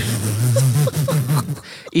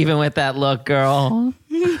 Even with that look, girl.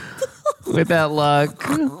 With that look.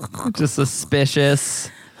 Just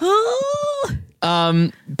suspicious.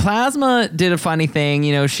 Plasma did a funny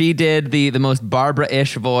thing. She did the most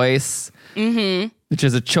Barbara-ish voice. Which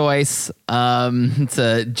is a choice. It's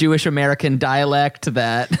a Jewish American dialect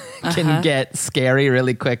that can get scary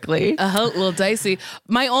really quickly. A little dicey.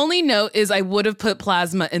 My only note is I would have put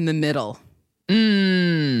Plasma in the middle.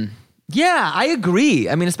 Yeah, I agree.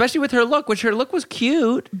 I mean, especially with her look, which her look was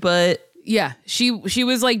cute, but yeah, she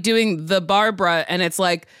was like doing the Barbara, and it's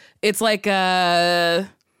like I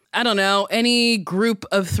don't know, any group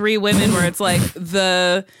of three women where it's like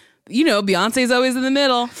Beyonce's always in the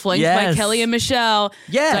middle, flanked by Kelly and Michelle.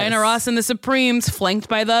 Yes. Diana Ross and the Supremes, flanked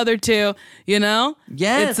by the other two.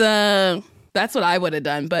 Yes. It's that's what I would have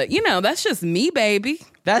done. But that's just me, baby.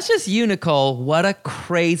 That's just you, Nicole. What a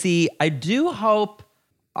crazy. I do hope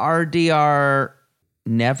RDR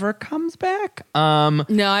never comes back.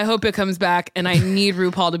 No, I hope it comes back, and I need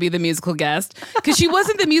RuPaul to be the musical guest because she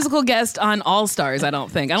wasn't the musical guest on All Stars. I don't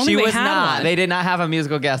think they had one. They did not have a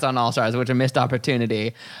musical guest on All Stars, which was a missed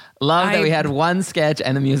opportunity. Love that we had one sketch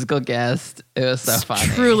and a musical guest. It was so funny.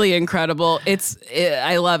 Truly incredible.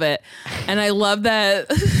 I love it. And I love that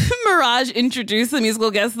Mirage introduced the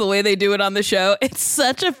musical guest the way they do it on the show. It's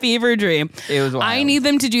such a fever dream. It was wild. I need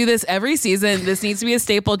them to do this every season. This needs to be a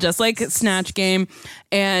staple, just like Snatch Game.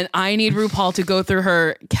 And I need RuPaul to go through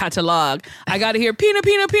her catalog. I got to hear peanut,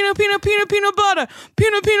 peanut, peanut, peanut, peanut, peanut butter.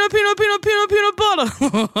 Peanut, peanut, peanut, peanut, peanut, peanut butter.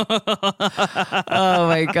 Oh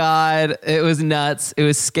my God. It was nuts. It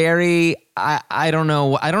was scary. I don't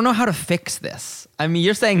know. I don't know how to fix this. I mean,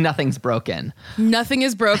 you're saying nothing's broken. Nothing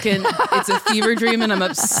is broken. It's a fever dream and I'm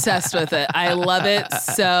obsessed with it. I love it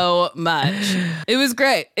so much. It was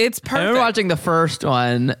great. It's perfect. I remember watching the first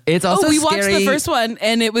one. It's also we scary. watched the first one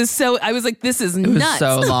and it was so, I was like, this is nuts. It was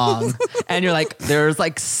so long. And you're like, there's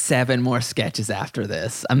like 7 more sketches after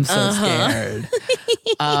this. I'm so scared.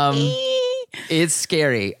 It's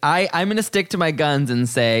scary. I'm going to stick to my guns and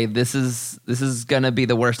say this is going to be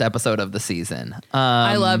the worst episode of the season.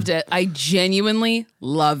 I loved it. I genuinely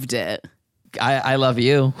loved it. I love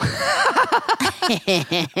you.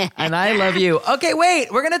 And I love you. Okay,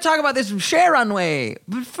 wait. We're going to talk about this share runway.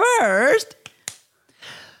 But first,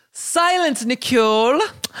 silence, Nicole.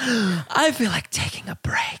 I feel like taking a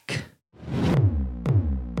break.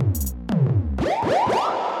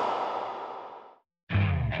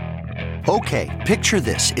 Okay, picture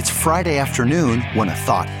this. It's Friday afternoon when a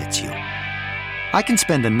thought hits you. I can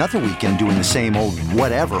spend another weekend doing the same old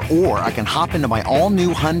whatever, or I can hop into my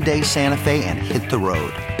all-new Hyundai Santa Fe and hit the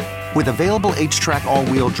road. With available H-Track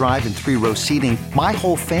all-wheel drive and 3-row seating, my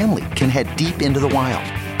whole family can head deep into the wild.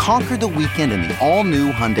 Conquer the weekend in the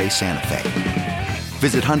all-new Hyundai Santa Fe.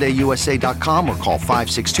 Visit HyundaiUSA.com or call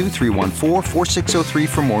 562-314-4603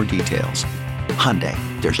 for more details. Hyundai,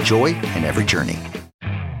 there's joy in every journey.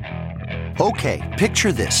 Okay,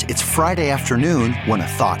 picture this. It's Friday afternoon when a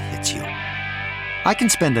thought hits you. I can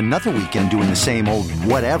spend another weekend doing the same old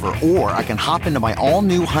whatever, or I can hop into my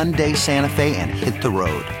all-new Hyundai Santa Fe and hit the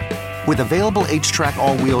road. With available H-Track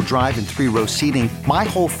all-wheel drive and 3-row seating, my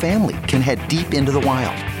whole family can head deep into the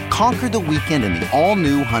wild. Conquer the weekend in the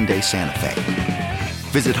all-new Hyundai Santa Fe.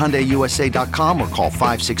 Visit HyundaiUSA.com or call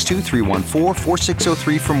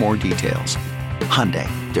 562-314-4603 for more details. Hyundai,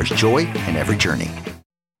 there's joy in every journey.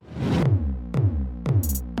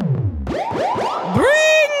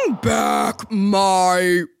 Bring back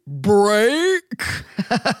my break.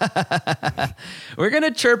 We're going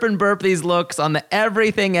to chirp and burp these looks on the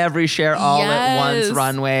Everything Every Share All at Once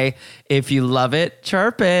runway. If you love it,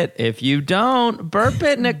 chirp it. If you don't, burp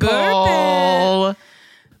it, Nicole. Burp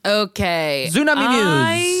it. Okay. Tsunami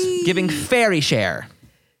Muse giving fairy share.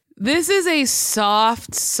 This is a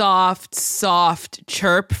soft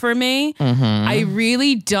chirp for me. I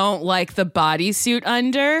really don't like the bodysuit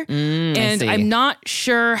under. And I'm not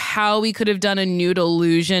sure how we could have done a nude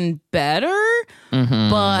illusion better,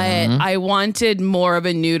 but I wanted more of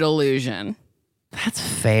a nude illusion. That's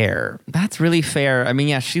fair. That's really fair. I mean,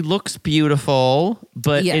 yeah, she looks beautiful,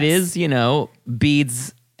 but it is, you know,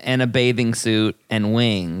 beads and a bathing suit and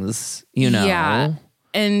wings, you know. Yeah.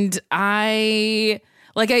 And I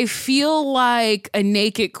feel like a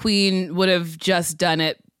naked queen would have just done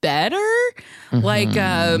it better. Like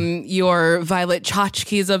your Violet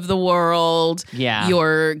Chachkis of the world. Yeah.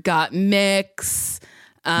 Your Got Mix.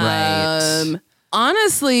 Right.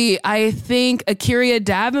 Honestly, I think Akira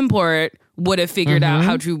Davenport would have figured out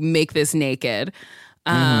how to make this naked.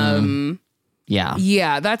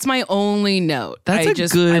 Yeah, that's my only note.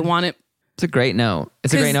 I want it. It's a great note.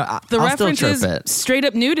 It's a great note. The I'll reference still is chirp it. Straight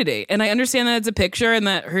up nudity, and I understand that it's a picture and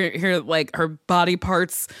that her body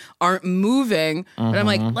parts aren't moving. But I'm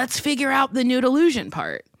like, let's figure out the nude illusion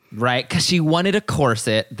part. Right, because she wanted a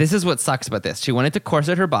corset. This is what sucks about this. She wanted to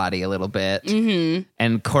corset her body a little bit,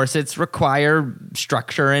 and corsets require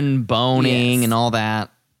structure and boning and all that.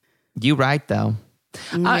 You right though.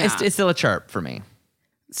 It's still a chirp for me.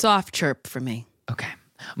 Soft chirp for me. Okay.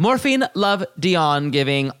 Morphine Love Dion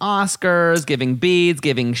giving Oscars, giving beads,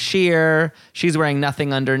 giving sheer. She's wearing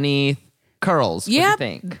nothing underneath. Curls. What do you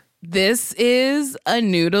think? This is a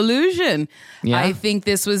nude illusion. Yeah. I think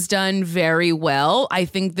this was done very well. I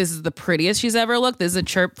think this is the prettiest she's ever looked. This is a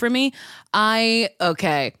chirp for me. I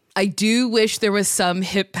do wish there was some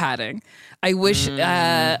hip padding. I wish,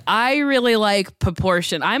 I really like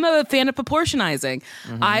proportion. I'm a fan of proportionizing.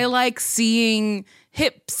 I like seeing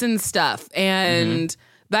hips and stuff. And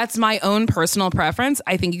that's my own personal preference.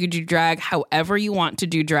 I think you could do drag however you want to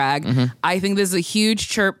do drag. I think this is a huge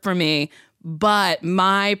chirp for me. But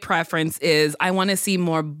my preference is I want to see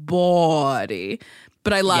more body.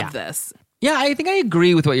 But I love this. Yeah, I think I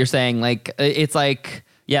agree with what you're saying. Like, it's like,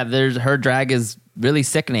 her drag is really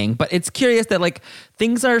sickening. But it's curious that, like,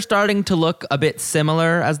 things are starting to look a bit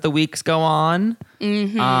similar as the weeks go on.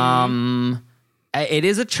 It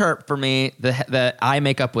is a chirp for me. The eye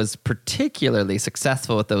makeup was particularly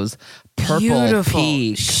successful with those purple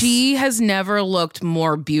peaks. She has never looked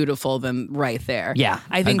more beautiful than right there. Yeah,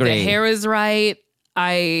 I think the hair is right.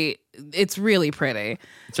 It's really pretty.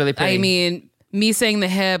 It's really pretty. I mean, me saying the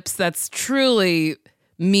hips, that's truly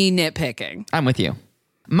me nitpicking. I'm with you.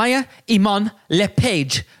 Maya Iman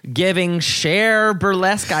Lepage giving Cher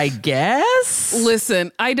burlesque, I guess.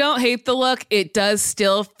 Listen, I don't hate the look. It does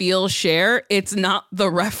still feel Cher. It's not the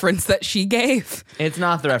reference that she gave. It's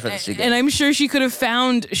not the reference she gave. And I'm sure she could have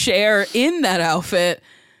found Cher in that outfit.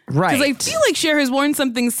 Right. Because I feel like Cher has worn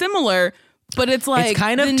something similar, but it's like... It's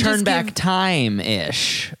kind of turn back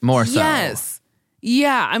time-ish, more so. Yes.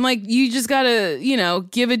 Yeah, I'm like, you just gotta,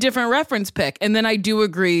 give a different reference pick. And then I do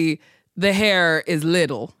agree, the hair is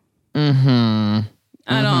little. Mm-hmm.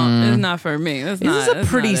 It's not for me. This is a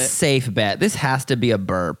pretty safe bet. This has to be a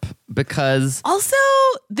burp because... Also,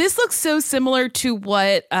 this looks so similar to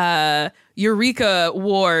what Eureka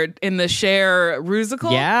wore in the Cher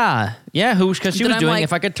Rusical. Yeah, because she was doing like,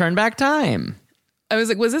 If I Could Turn Back Time. I was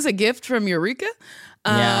like, was this a gift from Eureka?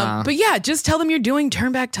 Yeah. But yeah, just tell them you're doing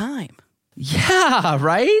Turn Back Time. Yeah,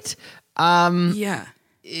 right? Yeah.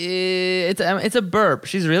 It's a burp.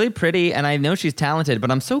 She's really pretty, and I know she's talented, but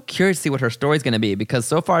I'm so curious to see what her story's going to be because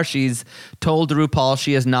so far she's told RuPaul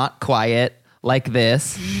she is not quiet like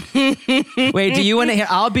this. Wait, do you want to hear?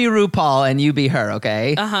 I'll be RuPaul and you be her,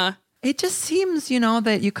 okay? Uh-huh. It just seems,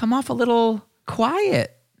 that you come off a little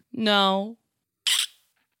quiet. No.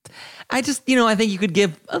 I just, I think you could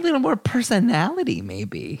give a little more personality,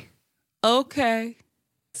 maybe. Okay.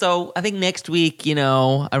 So I think next week,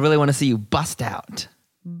 I really want to see you bust out.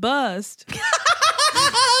 Bust.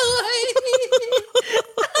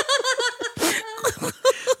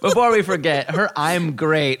 Before we forget, her I'm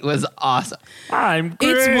great was awesome. I'm great.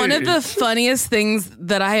 It's one of the funniest things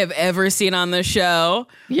that I have ever seen on the show.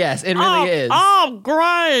 Yes, it really is. I'm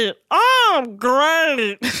great. I'm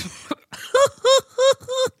great.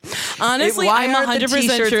 Honestly, why I'm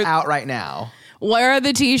 100% sure. Out right now. Where are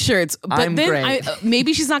the t-shirts? But I'm then great.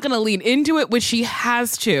 Maybe she's not going to lean into it, which she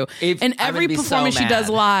has to. And every performance she does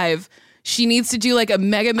live, she needs to do like a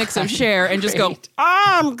mega mix of Cher and just go,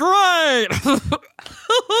 I'm great.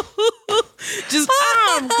 Just,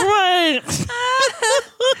 I'm great.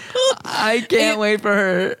 I can't wait for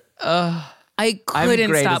her. I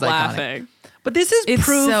couldn't stop laughing. But this is it's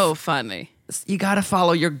proof. So funny. You got to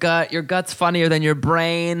follow your gut. Your gut's funnier than your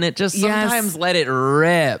brain. It just sometimes let it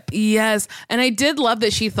rip. Yes. And I did love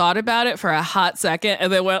that she thought about it for a hot second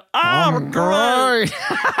and then went, I'm great.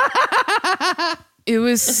 It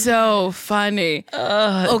was so funny.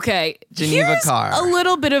 Okay. Geneva Carr. A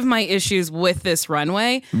little bit of my issues with this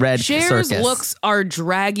runway. Cher's looks are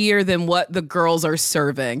draggier than what the girls are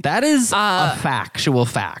serving. That is a factual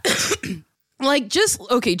fact.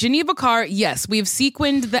 Geneva Carr, yes, we've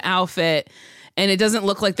sequined the outfit and it doesn't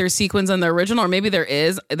look like there's sequins on the original, or maybe there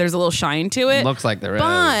is. There's a little shine to it. Looks like there is.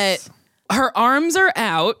 But her arms are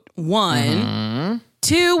out, one. Mm-hmm.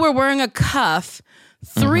 Two, we're wearing a cuff.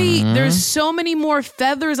 Three, there's so many more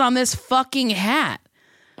feathers on this fucking hat.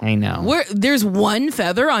 I know. There's one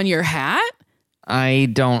feather on your hat? I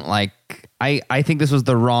don't like... I think this was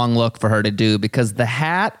the wrong look for her to do because the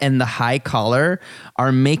hat and the high collar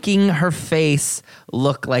are making her face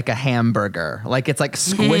look like a hamburger. Like it's like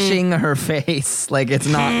squishing her face. Like it's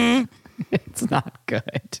not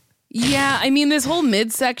good. Yeah, I mean this whole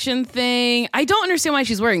midsection thing, I don't understand why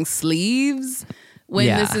she's wearing sleeves when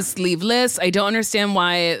this is sleeveless. I don't understand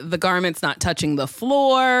why the garment's not touching the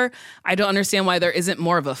floor. I don't understand why there isn't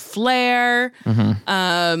more of a flare.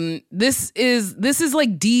 Mm-hmm. This is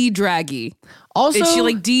like de-draggy. Also, she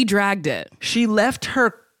like de-dragged it. She left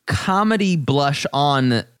her comedy blush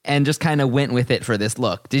on and just kind of went with it for this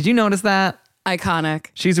look. Did you notice that? Iconic.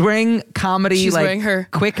 She's wearing comedy. She's like wearing her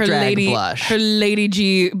quick her drag lady, blush. Her Lady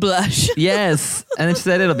G blush. Yes, and then she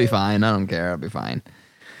said it'll be fine. I don't care. It'll be fine.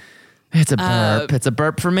 It's a burp. It's a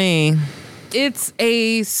burp for me. It's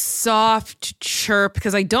a soft chirp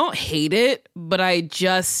because I don't hate it, but I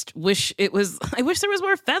just wish it was. I wish there was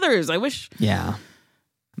more feathers. I wish. Yeah.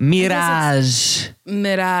 Mirage.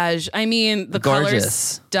 I mean, the color's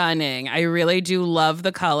stunning. I really do love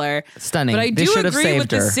the color. Stunning. But I do agree with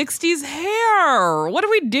the 60s hair. What are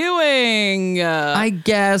we doing? I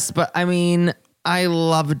guess, but I mean, I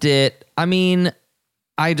loved it. I mean,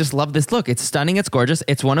 I just love this look. It's stunning. It's gorgeous.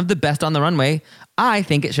 It's one of the best on the runway. I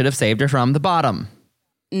think it should have saved her from the bottom.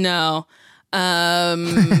 No.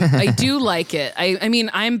 I do like it. I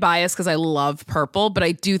mean, I'm biased because I love purple, but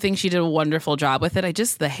I do think she did a wonderful job with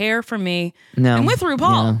it. The hair for me. No. I'm with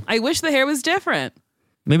RuPaul. I wish the hair was different.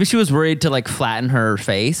 Maybe she was worried to like flatten her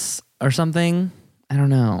face or something. I don't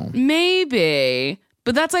know. Maybe.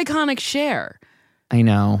 But that's iconic Cher. I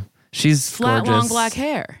know. She's flat, gorgeous. long black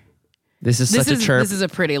hair. This is such a chirp. This is a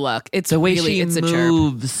pretty look. It's the way really, she it's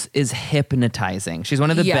moves is hypnotizing. She's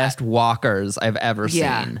one of the best walkers I've ever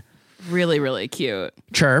seen. Really, really cute.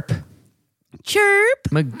 Chirp. Chirp.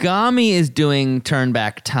 Megami is doing turn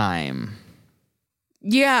back time.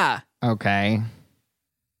 Yeah. Okay.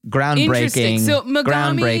 Groundbreaking. Interesting. So Megami,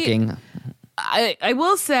 groundbreaking. I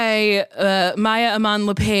will say, Maya Aman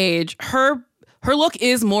LePage, her look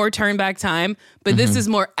is more turn back time, but this is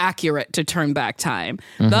more accurate to turn back time.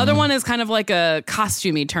 The other one is kind of like a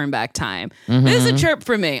costumey turn back time. This is a chirp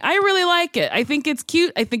for me. I really like it. I think it's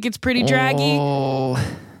cute. I think it's pretty draggy. Oh.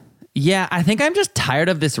 Yeah, I think I'm just tired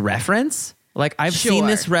of this reference. Like, I've seen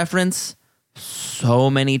this reference so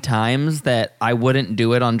many times that I wouldn't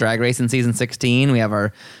do it on Drag Race in season 16. We have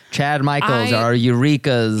our Chad Michaels, our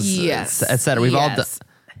Eurekas, etc. We've all done.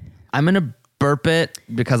 I'm going to burp it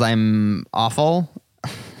because I'm awful.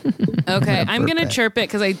 Okay, I'm going to chirp it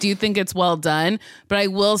because I do think it's well done. But I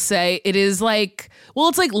will say it is like, well,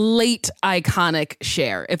 it's like late iconic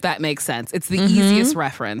Cher, if that makes sense. It's the easiest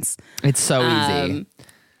reference. It's so easy.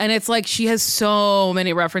 And it's like she has so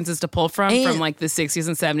many references to pull from like the 60s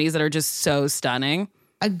and 70s that are just so stunning.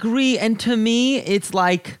 Agree. And to me, it's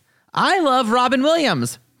like, I love Robin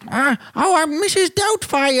Williams. I'm Mrs.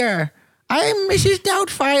 Doubtfire. I'm Mrs.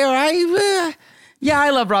 Doubtfire. I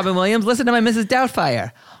love Robin Williams. Listen to my Mrs.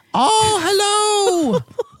 Doubtfire. Oh, hello.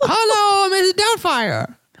 Hello, Mrs.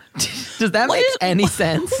 Doubtfire. Does that make any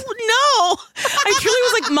sense? No. I truly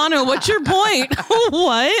was like, Mano, what's your point?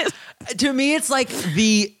 What? To me, it's like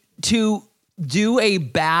to do a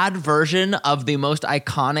bad version of the most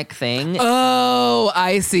iconic thing. Oh,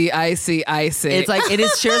 I see. It's like, it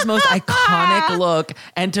is Cher's most iconic look.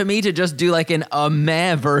 And to me, to just do like a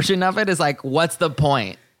meh version of it is like, what's the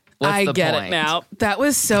point? I get it now. That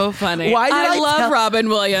was so funny. Why did I love Robin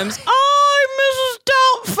Williams. Oh,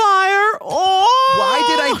 Mrs. Doubtfire. Oh.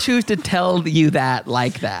 Why did I choose to tell you that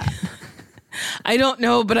like that? I don't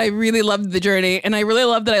know, but I really loved the journey. And I really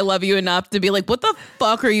love that I love you enough to be like, what the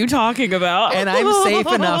fuck are you talking about? And I'm safe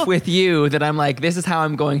enough with you that I'm like, this is how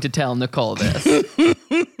I'm going to tell Nicole this.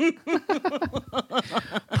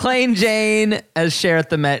 Plain Jane as Cher at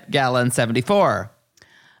the Met Gala in 74.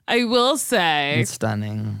 I will say. It's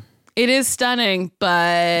stunning. It is stunning,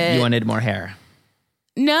 but. You wanted more hair.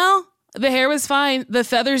 No, the hair was fine. The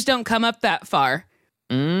feathers don't come up that far.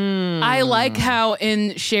 I like how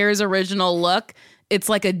in Cher's original look, it's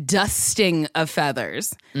like a dusting of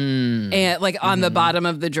feathers and like on the bottom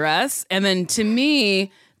of the dress. And then to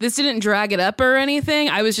me, this didn't drag it up or anything.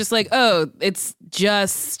 I was just like, oh, it's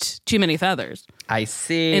just too many feathers. I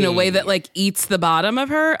see. In a way that like eats the bottom of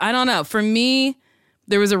her. I don't know. For me,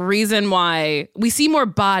 there was a reason why we see more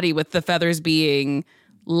body with the feathers being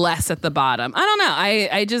less at the bottom. I don't know.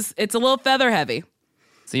 I just, it's a little feather heavy.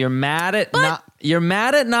 So you're mad at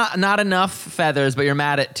not enough feathers, but you're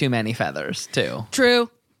mad at too many feathers too. True.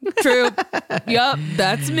 Yup,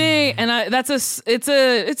 that's me. And it's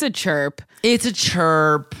a chirp. It's a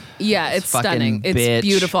chirp. Yeah, it's stunning. Bitch. It's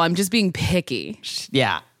beautiful. I'm just being picky.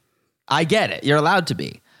 Yeah. I get it. You're allowed to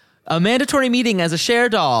be. A mandatory meeting as a Cher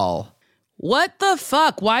doll. What the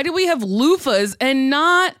fuck? Why do we have loofahs and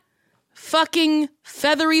not fucking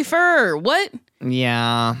feathery fur? What?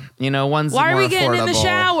 Yeah, one's more affordable. Why are we getting in the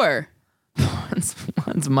shower?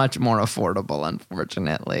 one's much more affordable,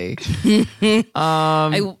 unfortunately.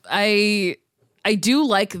 I do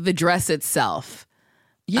like the dress itself.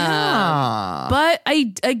 Yeah. But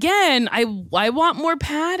I want more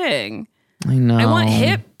padding. I know. I want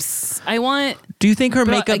hips. Do you think her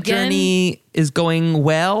makeup journey is going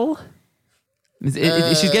well?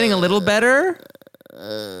 Is she's getting a little better?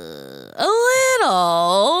 A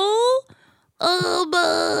little.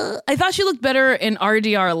 I thought she looked better in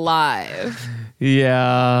RDR Live.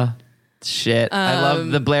 Yeah. Shit. I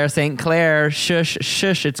love the Blair St. Clair. Shush,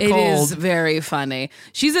 it's cold. It is very funny.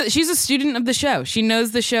 She's a student of the show. She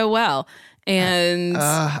knows the show well. And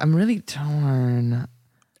I'm really torn.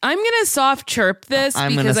 I'm gonna soft chirp this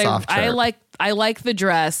because I like the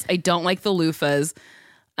dress. I don't like the loofahs.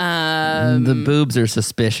 The boobs are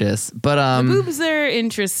suspicious, but the boobs are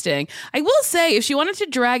interesting. I will say, if she wanted to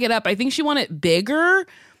drag it up, I think she wanted it bigger.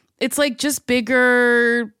 It's like just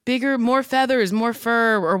bigger, more feathers, more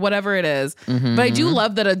fur, or whatever it is. But I do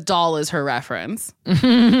love that a doll is her reference.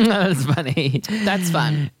 That's funny. That's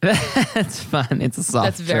fun. That's fun. It's a soft.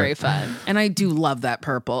 That's very fun, and I do love that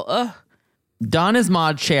purple. Ugh. Donna's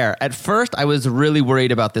Mod Cher. At first, I was really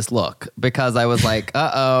worried about this look because I was like,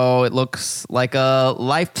 "Uh-oh, it looks like a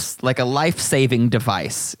life-saving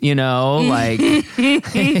device." Like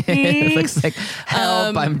it looks like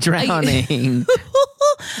help, I'm drowning.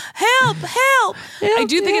 Help. I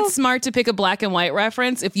do think it's smart to pick a black and white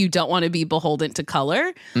reference if you don't want to be beholden to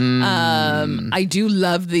color. I do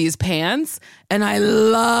love these pants, and I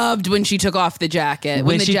loved when she took off the jacket.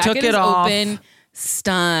 When the she jacket took it is off, open,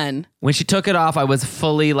 Stun. When she took it off, I was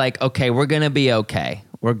fully like, okay, we're going to be okay.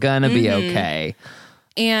 We're going to be okay.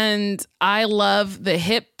 And I love the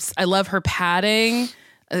hips. I love her padding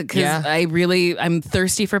because I'm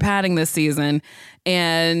thirsty for padding this season.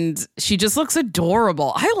 And she just looks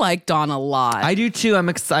adorable. I like Dawn a lot. I do too.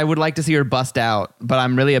 I would like to see her bust out, but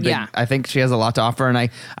I'm really a big, I think she has a lot to offer. And I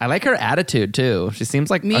like her attitude too. She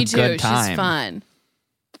seems like Me a too. good time. She's fun.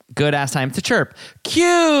 Good ass time to chirp.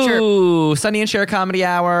 Chirp. Sunny and Cher comedy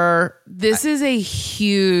hour. This is a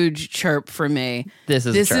huge chirp for me. This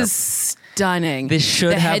is stunning. This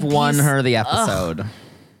should have won her the episode.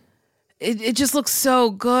 It just looks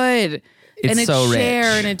so good. It's so rich. Cher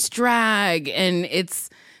and it's drag and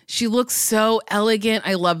she looks so elegant.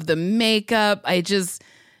 I love the makeup.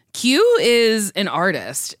 Q is an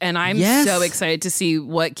artist and I'm so excited to see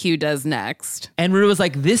what Q does next. And Rue was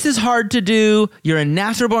like, this is hard to do. You're a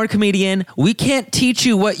natural born comedian. We can't teach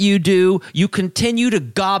you what you do. You continue to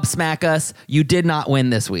gobsmack us. You did not win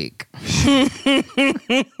this week.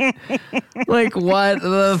 Like, what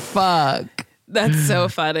the fuck? That's so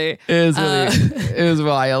funny. It was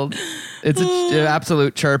wild. It's an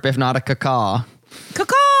absolute chirp, if not a cacaw.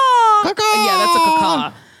 Cacaw! Yeah, that's a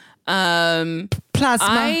cacaw. Plasma.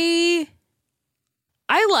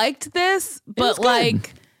 I liked this, but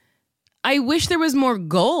I wish there was more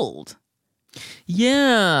gold.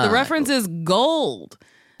 Yeah. The reference is gold.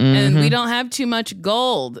 And we don't have too much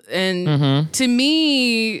gold. And to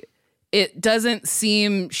me, it doesn't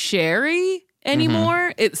seem Sherry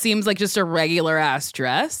anymore. It seems like just a regular ass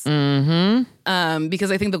dress. Because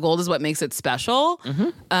I think the gold is what makes it special.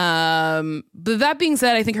 But that being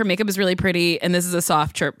said, I think her makeup is really pretty, and this is a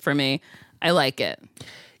soft chirp for me. I like it.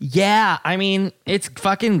 Yeah, I mean, it's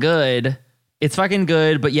fucking good.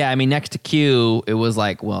 But yeah, I mean, next to Q, it was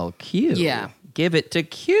like, well, Q. Yeah. Give it to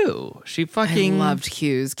Q. She fucking loved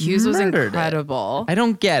Q's. Q's was incredible. I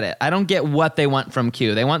don't get it. I don't get what they want from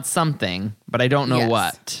Q. They want something, but I don't know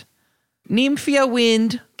what. Nymphia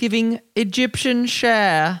Wind giving Egyptian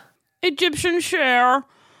Cher. I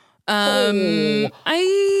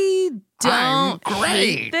don't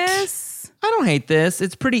hate this. I don't hate this.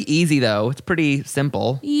 It's pretty easy though. It's pretty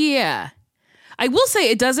simple. Yeah. I will say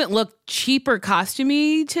it doesn't look cheap or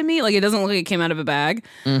costumey to me. Like it doesn't look like it came out of a bag.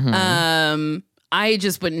 I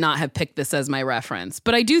just would not have picked this as my reference.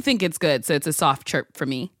 But I do think it's good. So it's a soft chirp for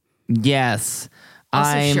me. Yes.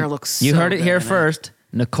 Also, Cher looks so You heard it good here in first.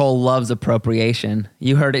 Nicole loves appropriation.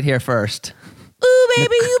 You heard it here first. Ooh,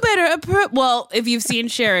 baby, you better well, if you've seen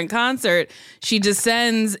Cher in concert, she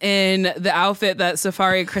descends in the outfit that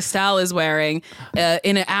Safari Cristal is wearing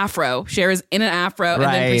in an afro. Cher is in an afro and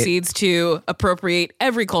then proceeds to appropriate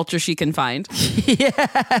every culture she can find.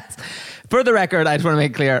 Yes. For the record, I just want to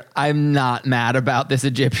make clear, I'm not mad about this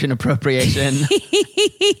Egyptian appropriation.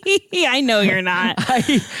 I know you're not.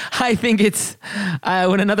 I think it's,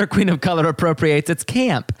 when another queen of color appropriates, it's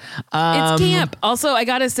camp. It's camp. Also, I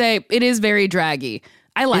got to say, it is very draggy.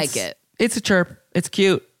 I like it. It's a chirp. It's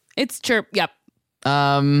cute. It's chirp. Yep.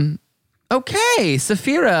 Okay.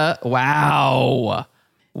 Saphira. Wow.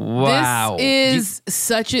 This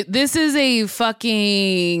is a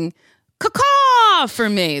fucking cacaw for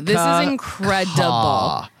me. This is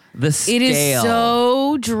incredible. The scale. It is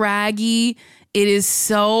so draggy. It is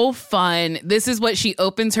so fun. This is what she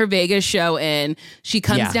opens her Vegas show in. She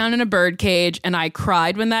comes down in a bird cage, and I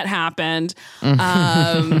cried when that happened.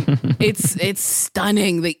 It's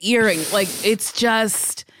stunning. The earring, like it's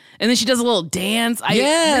just, and then she does a little dance.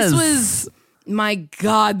 This was, my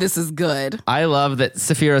God, this is good. I love that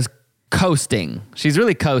Saphira's coasting. She's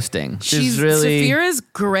really coasting. Saphira's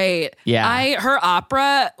great. Yeah. Her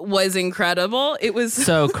opera was incredible. It was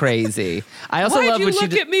so crazy. I also love what you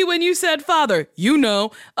look at me when you said father. You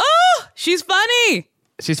know. Oh, she's funny.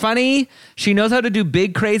 She's funny. She knows how to do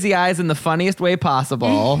big crazy eyes in the funniest way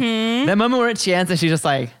possible. That moment where it chances, she's just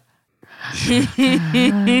like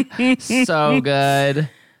so good.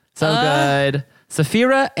 So good.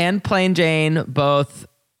 Saphira and Plain Jane both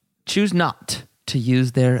choose not to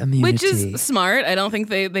use their immunity. Which is smart. I don't think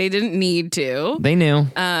they didn't need to. They knew.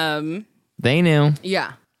 They knew.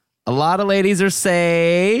 Yeah. A lot of ladies are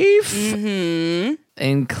safe.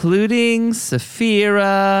 Including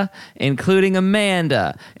Saphira, including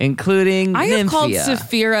Amanda, including I have Nymphia. called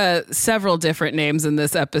Saphira several different names in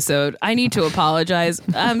this episode. I need to apologize.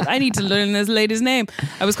 I need to learn this lady's name.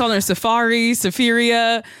 I was calling her Safari,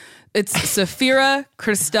 Saphiria. It's Saphira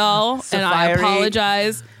Cristal, and I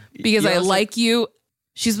apologize. Because I like you.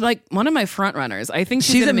 She's like one of my front runners. I think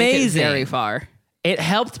she's going to make it very far. It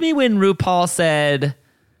helped me when RuPaul said,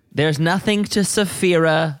 there's nothing to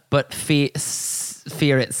Saphira but fear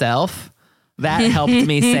itself. That helped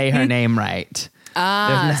me say her name right.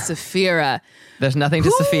 Saphira. There's nothing to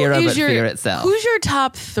Saphira but fear itself. Who's your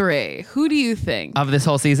top 3? Who do you think? Of this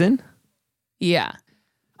whole season? Yeah.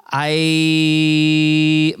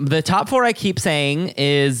 The top 4 I keep saying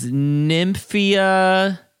is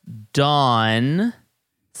Nymphia, Dawn,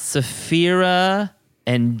 Saphira,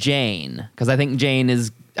 and Jane. Because I think Jane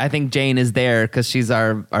is there because she's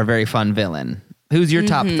our very fun villain. Who's your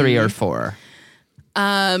top 3 or 4?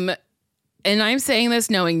 And I'm saying this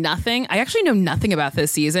knowing nothing. I actually know nothing about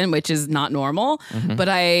this season, which is not normal. But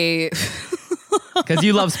because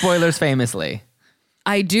you love spoilers famously.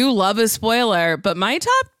 I do love a spoiler, but my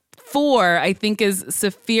top 4, I think, is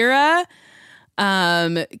Saphira,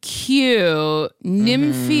 Q,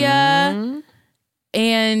 Nymphia,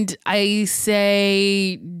 and I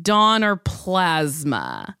say Dawn or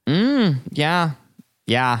Plasma. Yeah.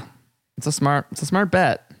 It's a smart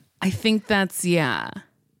bet. I think that's,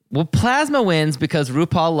 Well, Plasma wins because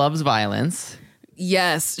RuPaul loves violence.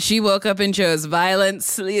 Yes, she woke up and chose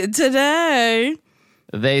violence today.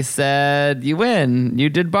 They said, you win. You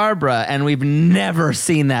did Barbara. And we've never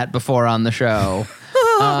seen that before on the show.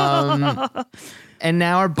 And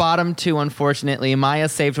now our bottom 2, unfortunately.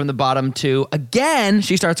 Maya's saved from the bottom 2. Again,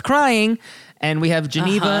 she starts crying. And we have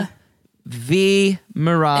Geneva v.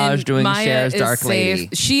 Mirage And doing Maya Cher's is Dark Lady.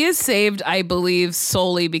 She is saved, I believe,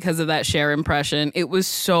 solely because of that Cher impression. It was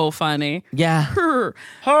so funny. Yeah.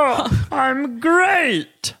 I'm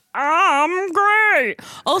great. I'm great.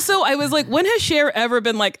 Also, I was like, when has Cher ever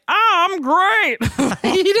been like, I'm great?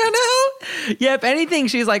 You don't know? Yeah, if anything,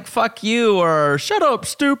 she's like, fuck you or shut up,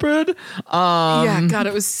 stupid. Yeah, God,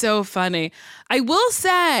 it was so funny. I will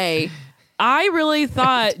say, I really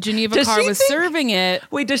thought Geneva Carr was serving it.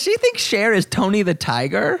 Wait, does she think Cher is Tony the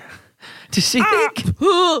Tiger? Does she think?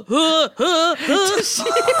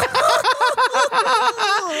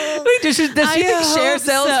 Does she think Cher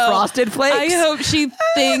sells Frosted Flakes? I hope she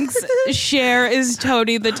thinks Cher is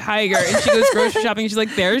Tony the Tiger, and she goes grocery shopping. And she's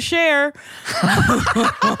like, "There's Cher."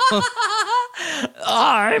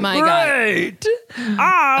 I'm great.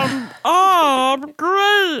 I'm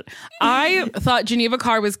great. I thought Geneva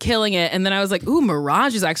Carr was killing it, and then I was like, "Ooh,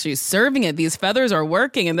 Mirage is actually serving it. These feathers are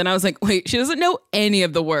working." And then I was like, "Wait, she doesn't know any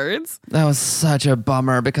of the words." That was such a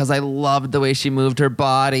bummer because I loved the way she moved her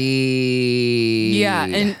body. Yeah,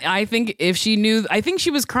 and I think if she knew, I think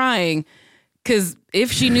she was crying because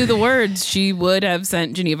if she knew the words, she would have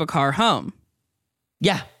sent Geneva Carr home.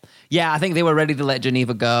 Yeah, I think they were ready to let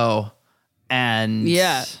Geneva go. And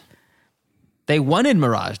they wanted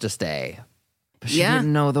Mirage to stay. But she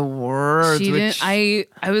didn't know the words. She didn't. I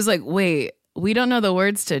was like, wait, we don't know the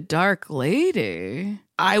words to Dark Lady.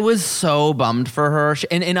 I was so bummed for her.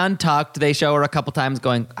 In Untucked, they show her a couple times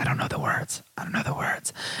going, I don't know the words.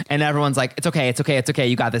 And everyone's like, it's okay.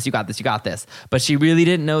 You got this. But she really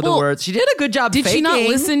didn't know the words. She did a good job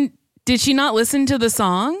faking. Did she not listen to the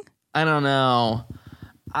song? I don't know.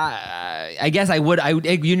 I guess I would.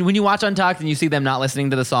 When you watch Untucked and you see them not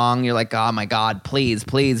listening to the song, you're like, oh my God, please.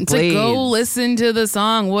 Like, go listen to the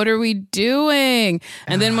song. What are we doing?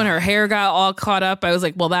 And then when her hair got all caught up, I was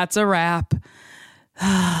like, well, that's a wrap.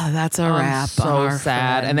 That's a wrap. So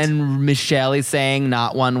sad. And then Michelle is saying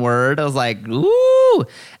not one word. I was like, ooh.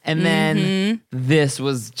 And then this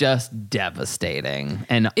was just devastating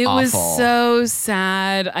and awful. It was so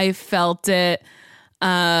sad. I felt it.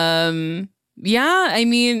 Yeah, I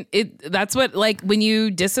mean, that's what, like, when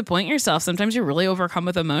you disappoint yourself, sometimes you're really overcome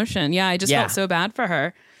with emotion. Yeah, I just felt so bad for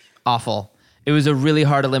her. Awful. It was a really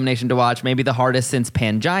hard elimination to watch. Maybe the hardest since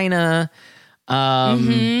Pangina.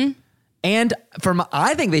 And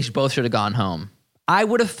I think they both should have gone home. I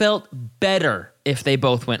would have felt better if they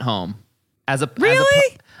both went home.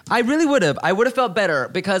 Really? I really would have. I would have felt better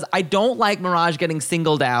because I don't like Mirage getting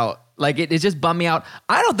singled out. Like, it just bummed me out.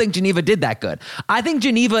 I don't think Geneva did that good. I think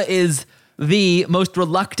Geneva is the most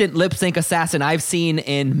reluctant lip sync assassin I've seen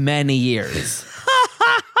in many years.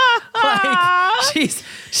 Like,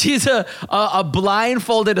 she's a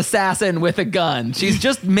blindfolded assassin with a gun. She's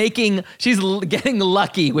just getting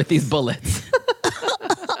lucky with these bullets.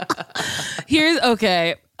 You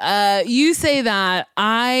say that.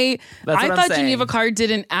 I thought Geneva Carr did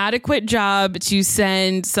an adequate job to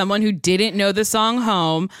send someone who didn't know the song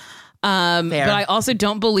home. But I also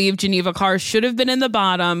don't believe Geneva Carr should have been in the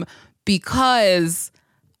bottom because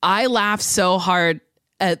I laughed so hard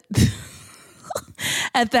at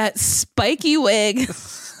at that spiky wig.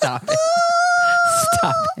 Stop it.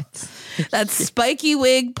 Stop it. That spiky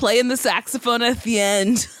wig playing the saxophone at the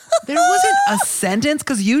end. There wasn't a sentence,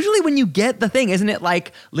 because usually when you get the thing, isn't it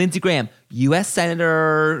like Lindsey Graham, U.S.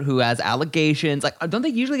 Senator who has allegations? Like, don't they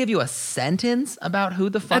usually give you a sentence about who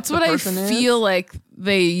the fuck the person is? That's what I feel like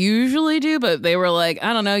they usually do, but they were like,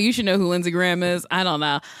 I don't know, you should know who Lindsey Graham is. I don't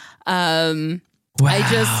know.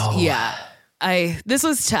 Wow. This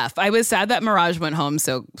was tough. I was sad that Mirage went home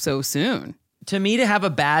so soon. To me, to have a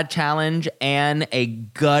bad challenge and a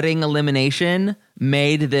gutting elimination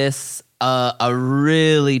made this a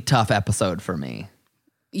really tough episode for me.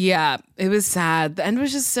 Yeah, it was sad. The end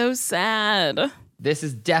was just so sad. This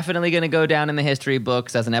is definitely going to go down in the history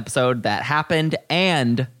books as an episode that happened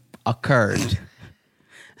and occurred.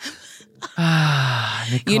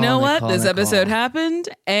 Nicole, you know what? This episode happened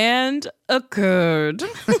and occurred.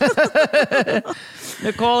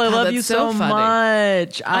 Nicole, I love you so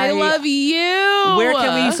much. I love you. Where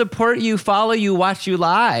can we support you, follow you, watch you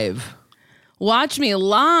live? Watch me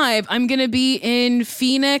live. I'm going to be in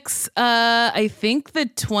Phoenix, I think the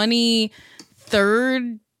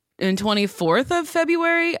 23rd and 24th of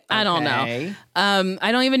February. I don't know.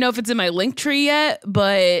 I don't even know if it's in my link tree yet,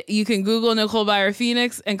 but you can Google Nicole Byer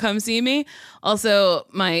Phoenix and come see me. Also,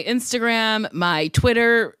 my Instagram, my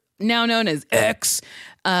Twitter, now known as X,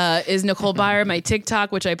 is Nicole Byer. My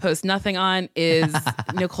TikTok, which I post nothing on, is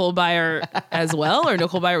Nicole Byer as well, or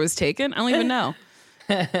Nicole Byer was taken. I don't even know.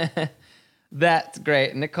 That's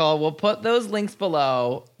great. Nicole, we'll put those links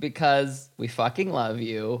below because we fucking love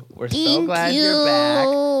you. We're so glad you're back.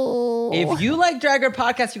 If you like Drag Her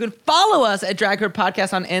Podcast, you can follow us at Drag Her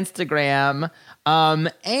Podcast on Instagram.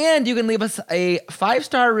 And you can leave us a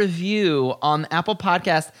 5-star review on Apple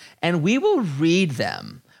Podcasts, and we will read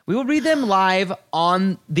them. We will read them live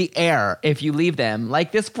on the air if you leave them.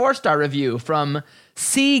 Like this 4-star review from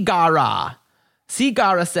Sigara.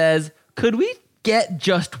 Sigara says, could we get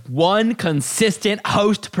just one consistent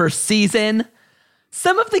host per season?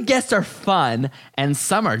 Some of the guests are fun, and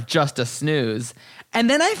some are just a snooze. And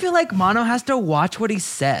then I feel like Mano has to watch what he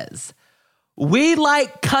says. We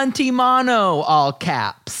like cunty Mano, all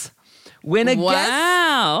caps. When a guest,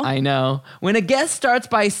 I know. When a guest starts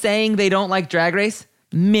by saying they don't like Drag Race,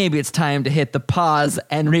 maybe it's time to hit the pause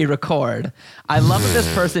and re-record. I love that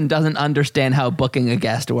this person doesn't understand how booking a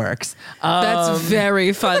guest works. That's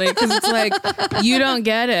very funny because it's like, you don't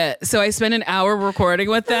get it. So I spend an hour recording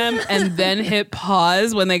with them and then hit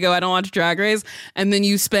pause when they go, I don't watch Drag Race. And then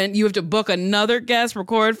you have to book another guest,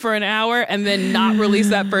 record for an hour, and then not release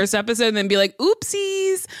that first episode and then be like,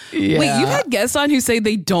 oopsies. Yeah. Wait, you've had guests on who say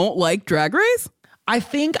they don't like Drag Race? I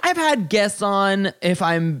think I've had guests on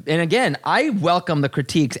and again, I welcome the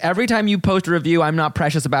critiques. Every time you post a review, I'm not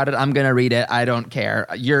precious about it. I'm going to read it. I don't care.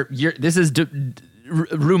 This is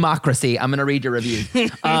roomocracy. I'm going to read your review.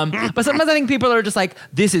 But sometimes I think people are just like,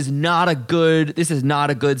 this is not a good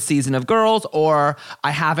season of Girls, or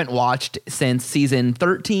I haven't watched since season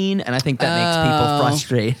 13. And I think that makes people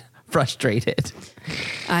frustrated.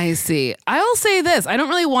 I see. I'll say this. I don't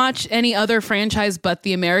really watch any other franchise but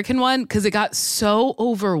the American one because it got so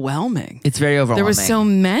overwhelming. It's very overwhelming. There were so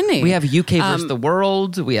many. We have UK versus the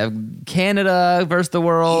world. We have Canada versus the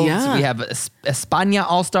world. Yeah. We have España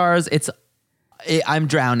All-Stars. I'm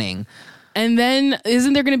drowning. And then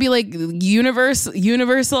isn't there going to be like Universal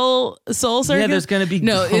Soul Circus? Yeah, there's going to be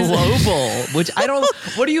global, which I don't.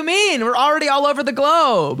 What do you mean? We're already all over the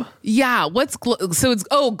globe. Yeah,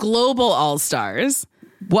 Global All Stars.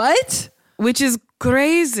 What? Which is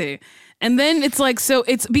crazy. And then it's like, so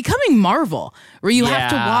it's becoming Marvel, where you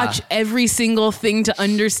have to watch every single thing to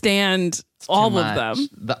understand all of them.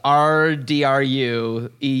 The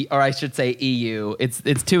RDRU, or I should say EU.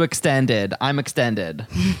 It's too extended. I'm extended.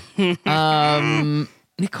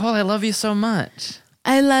 Nicole, I love you so much.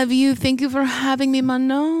 I love you. Thank you for having me,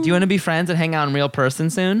 Mano. Do you want to be friends and hang out in real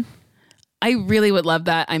person soon? I really would love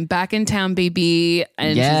that. I'm back in town, baby.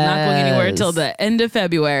 And she's not going anywhere until the end of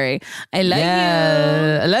February. I love you.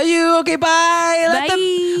 I love you. Okay, bye.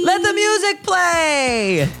 Let the music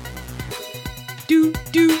play. To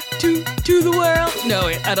the world. No,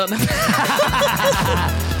 wait, I don't know.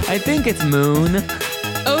 I think it's Moon.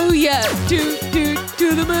 Oh, yeah.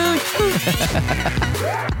 To the moon.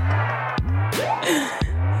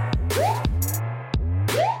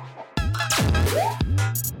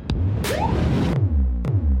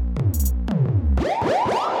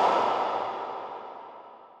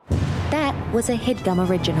 That was a HeadGum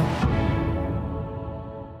original.